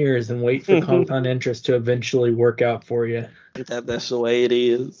 1,000 years and wait for compound interest to eventually work out for you. That's the way it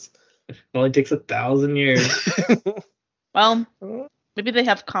is. It only takes 1,000 years. Well, maybe they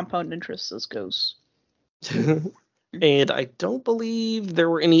have compound interest as ghosts. And I don't believe there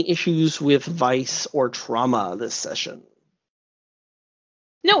were any issues with vice or trauma this session.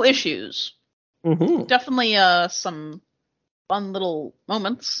 No issues. Mm-hmm. Definitely some fun little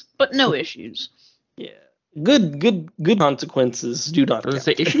moments, but no issues. Yeah. Good consequences do not count.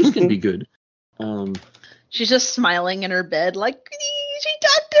 Say issues can be good. She's just smiling in her bed like, she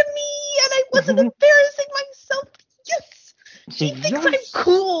talked to me and I wasn't embarrassing myself. Yes! She thinks I'm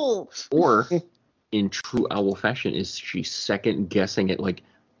cool. Or, in true Owl fashion, is she second guessing it like,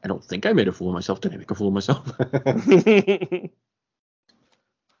 I don't think I made a fool of myself. Did I make a fool of myself?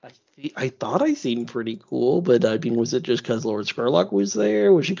 I thought I seemed pretty cool, but I mean, was it just because Lord Skurlock was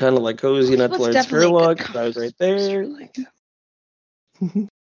there? Was she kind of like cozying up to Lord Skurlock? I was right there.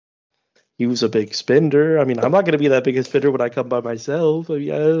 He was a big spender. I mean, I'm not going to be that big a spender when I come by myself.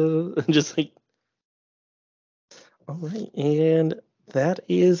 Just like, all right, and that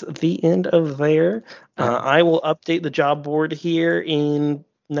is the end of there. I will update the job board here in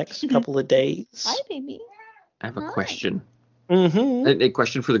next couple of days. Hi, baby. I have a question. Mm-hmm. A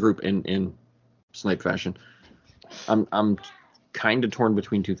question for the group in Snipe fashion. I'm kind of torn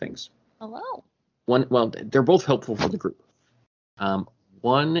between two things. Hello. They're both helpful for the group.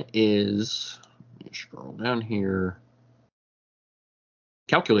 One is, let me scroll down here.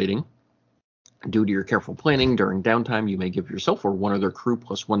 Calculating. Due to your careful planning during downtime, you may give yourself or one other crew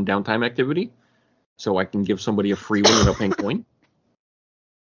 +1 downtime activity. So I can give somebody a free one without paying coin.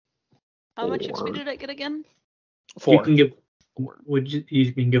 How much XP did I get again? 4. You can give.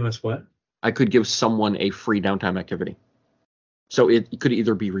 You can give us what? I could give someone a free downtime activity. So it could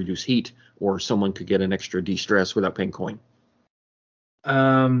either be reduce heat, or someone could get an extra de-stress without paying coin.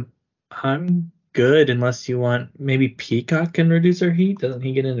 I'm good unless you want. Maybe Peacock can reduce our heat. Doesn't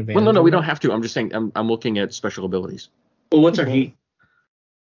he get an advantage? Well, no, we don't have to. I'm just saying. I'm looking at special abilities. Well, what's our heat?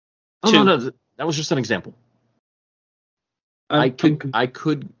 Oh no, that was just an example. I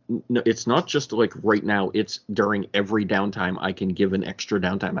could. No, it's not just like right now. It's during every downtime. I can give an extra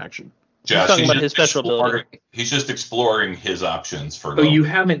downtime action. Josh, talking about his special ability. He's just exploring his options for. Oh, you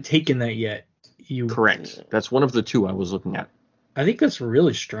haven't taken that yet. Correct. That's one of the two I was looking at. I think that's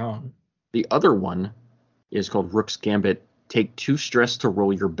really strong. The other one is called Rook's Gambit. Take 2 stress to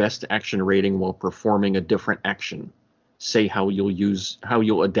roll your best action rating while performing a different action. Say how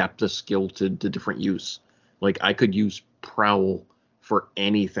you'll adapt the skill to the different use. Like I could use Prowl for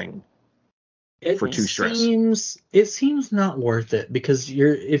anything for 2 stress. It seems not worth it because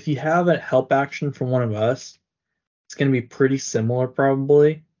if you have a help action from one of us, it's going to be pretty similar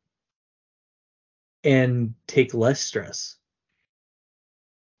probably, and take less stress.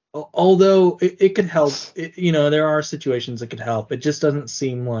 Although it could help, there are situations that could help. It just doesn't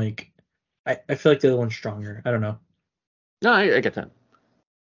seem like I feel like the other one's stronger. I don't know. No, I get that.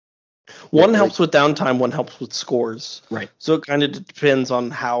 One helps with downtime, one helps with scores. Right. So it kind of depends on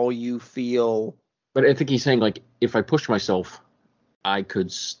how you feel. But I think he's saying, like, if I push myself, I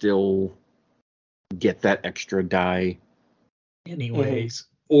could still get that extra die. Anyways.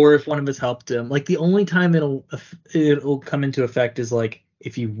 Or if one of us helped him. Like, the only time it'll come into effect is, like,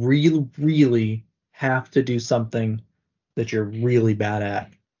 if you really, really have to do something that you're really bad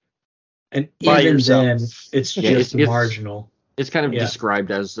at. And By even yourself. then, it's just marginal. It's kind of described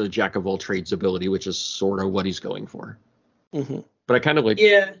as the jack of all trades ability, which is sort of what he's going for. Mm-hmm. But I kind of like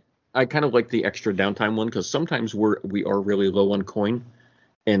the extra downtime one because sometimes we are really low on coin,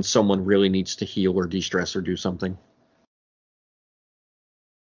 and someone really needs to heal or de-stress or do something.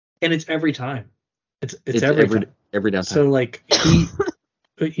 And it's every time. It's every time. Every downtime. So like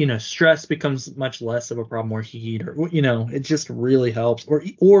stress becomes much less of a problem, or heat, or it just really helps.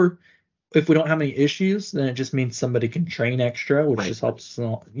 Or if we don't have any issues, then it just means somebody can train extra, which just helps.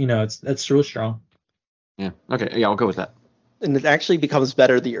 That's really strong. Yeah. Okay. Yeah, I'll go with that. And it actually becomes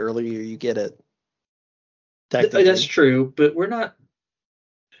better the earlier you get it. That's true, but we're not.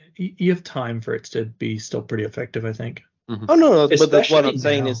 You have time for it to be still pretty effective, I think. Mm-hmm. Oh no, but what I'm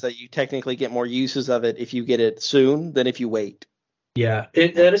saying is that you technically get more uses of it if you get it soon than if you wait. Yeah,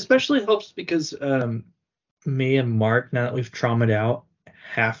 it especially helps because me and Mark, now that we've traumaed out,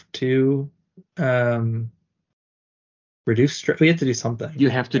 have to reduce stress. We have to do something. You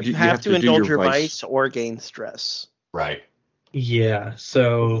have to indulge your vice or gain stress. Right. Yeah.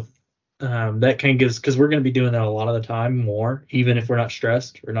 So that kind of gives, because we're going to be doing that a lot of the time more, even if we're not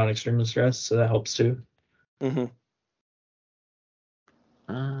stressed or not extremely stressed. So that helps too. Mm-hmm.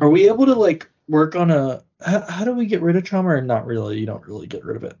 Are we able to like work on how do we get rid of trauma, or not really? You don't really get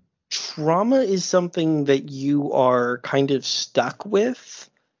rid of it. Trauma is something that you are kind of stuck with.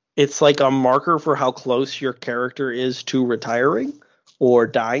 It's like a marker for how close your character is to retiring or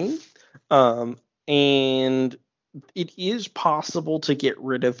dying. And it is possible to get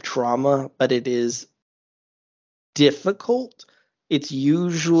rid of trauma, but it is difficult. It's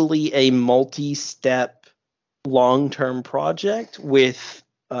usually a multi-step long-term project with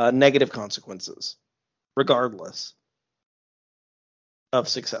negative consequences, regardless of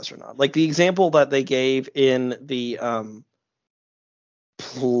success or not. Like the example that they gave in the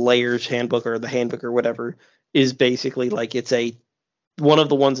player's handbook or the handbook or whatever is basically like it's one of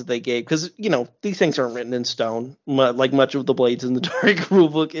the ones that they gave, because these things aren't written in stone like much of the Blades in the Dark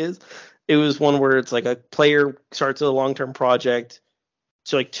rulebook is. It was one where it's like a player starts a long-term project,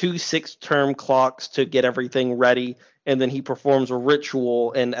 so like 2 6-term clocks to get everything ready, and then he performs a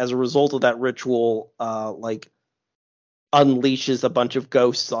ritual, and as a result of that ritual unleashes a bunch of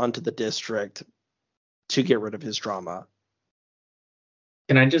ghosts onto the district to get rid of his trauma.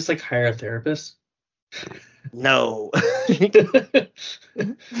 Can I just hire a therapist? No. But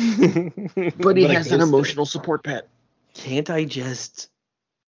he has an emotional support pet. Can't I just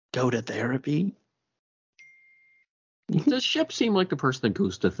go to therapy? Does Shep seem like the person that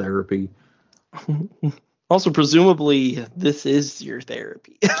goes to therapy? Also, presumably, this is your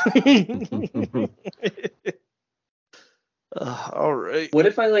therapy. All right. What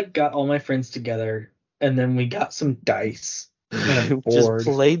if I got all my friends together and then we got some dice and a board? Just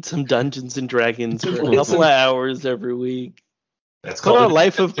played some Dungeons and Dragons for a couple of hours every week. That's Put our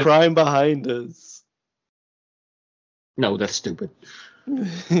life of crime behind us. No, that's stupid.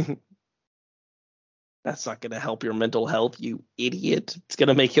 That's not going to help your mental health, you idiot. It's going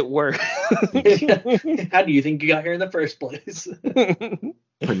to make it worse. How do you think you got here in the first place?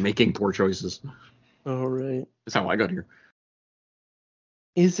 By making poor choices. All right. That's how I got here.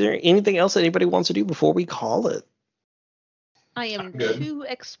 Is there anything else anybody wants to do before we call it? I am 2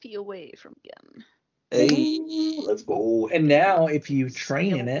 XP away from again. Hey, let's go. And now, if you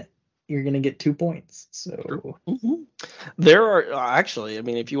train in it, you're gonna get 2 points. So There are actually, I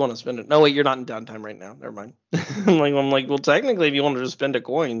mean, if you want to spend it. No, wait, you're not in downtime right now. Never mind. I'm like, well, technically, if you want to just spend a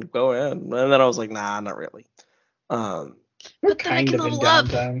coin, go ahead. And then I was like, nah, not really. we're But then I kind can of in level up.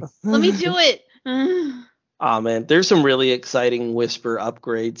 downtime. Let me do it. Oh man, there's some really exciting whisper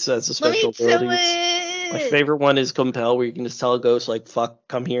upgrades as a Let me special do abilities. it. My favorite one is compel, where you can just tell a ghost like "fuck,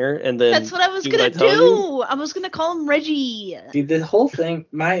 come here," and then That's what I was do what gonna I tell you. do. I was gonna call him Reggie. Dude, the whole thing,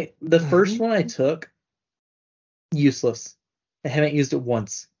 the first one I took, useless. I haven't used it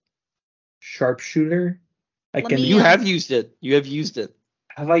once. Sharpshooter. You have used it. You have used it.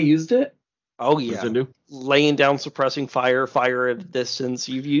 Have I used it? Oh What yeah. does it do? Laying down, suppressing fire at a distance.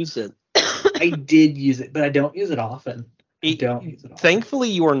 You've used it. I did use it, but I don't use it often. Thankfully,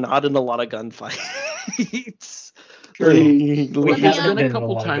 you are not in a lot of gunfights. True. Well, me there's haven't been been a in a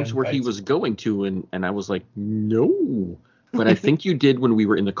couple lot of times where he gunfights. was going to, and I was like, no. But I think you did when we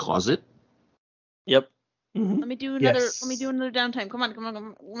were in the closet. Yep. Mhm. Let me do another. Yes. Let me do another downtime. Come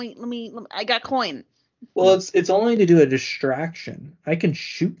on. Let me. I got coin. Well, it's only to do a distraction. I can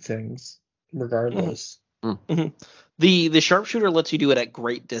shoot things regardless. Mhm. The sharpshooter lets you do it at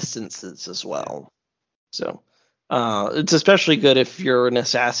great distances as well. So it's especially good if you're an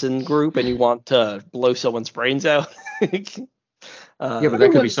assassin group and you want to blow someone's brains out. Yeah, but that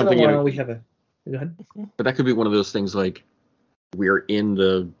could be something. Go ahead. But that could be one of those things like we're in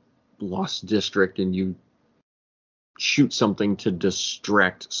the Lost District and you shoot something to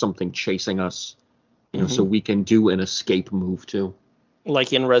distract something chasing us, so we can do an escape move too.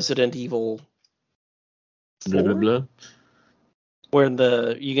 Like in Resident Evil 4, Blah, blah, blah.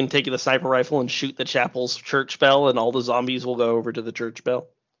 where you can take the sniper rifle and shoot the chapel's church bell, and all the zombies will go over to the church bell.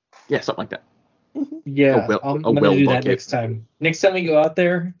 Yeah, something like that. Yeah, I'm gonna do that bucket. next time. Next time we go out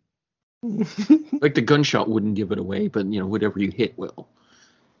there. Like the gunshot wouldn't give it away, but whatever you hit will.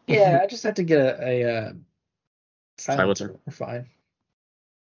 Yeah, I just have to get a silencer. We're fine.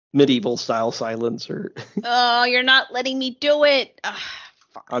 Medieval style silencer. Oh, you're not letting me do it.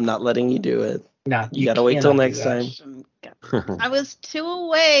 I'm not letting you do it. Nah, You gotta wait till next time. I was 2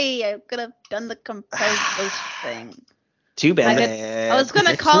 away. I could have done the compelled ghost thing. Too bad. I was gonna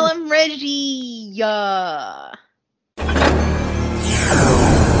Next call time. him Reggie.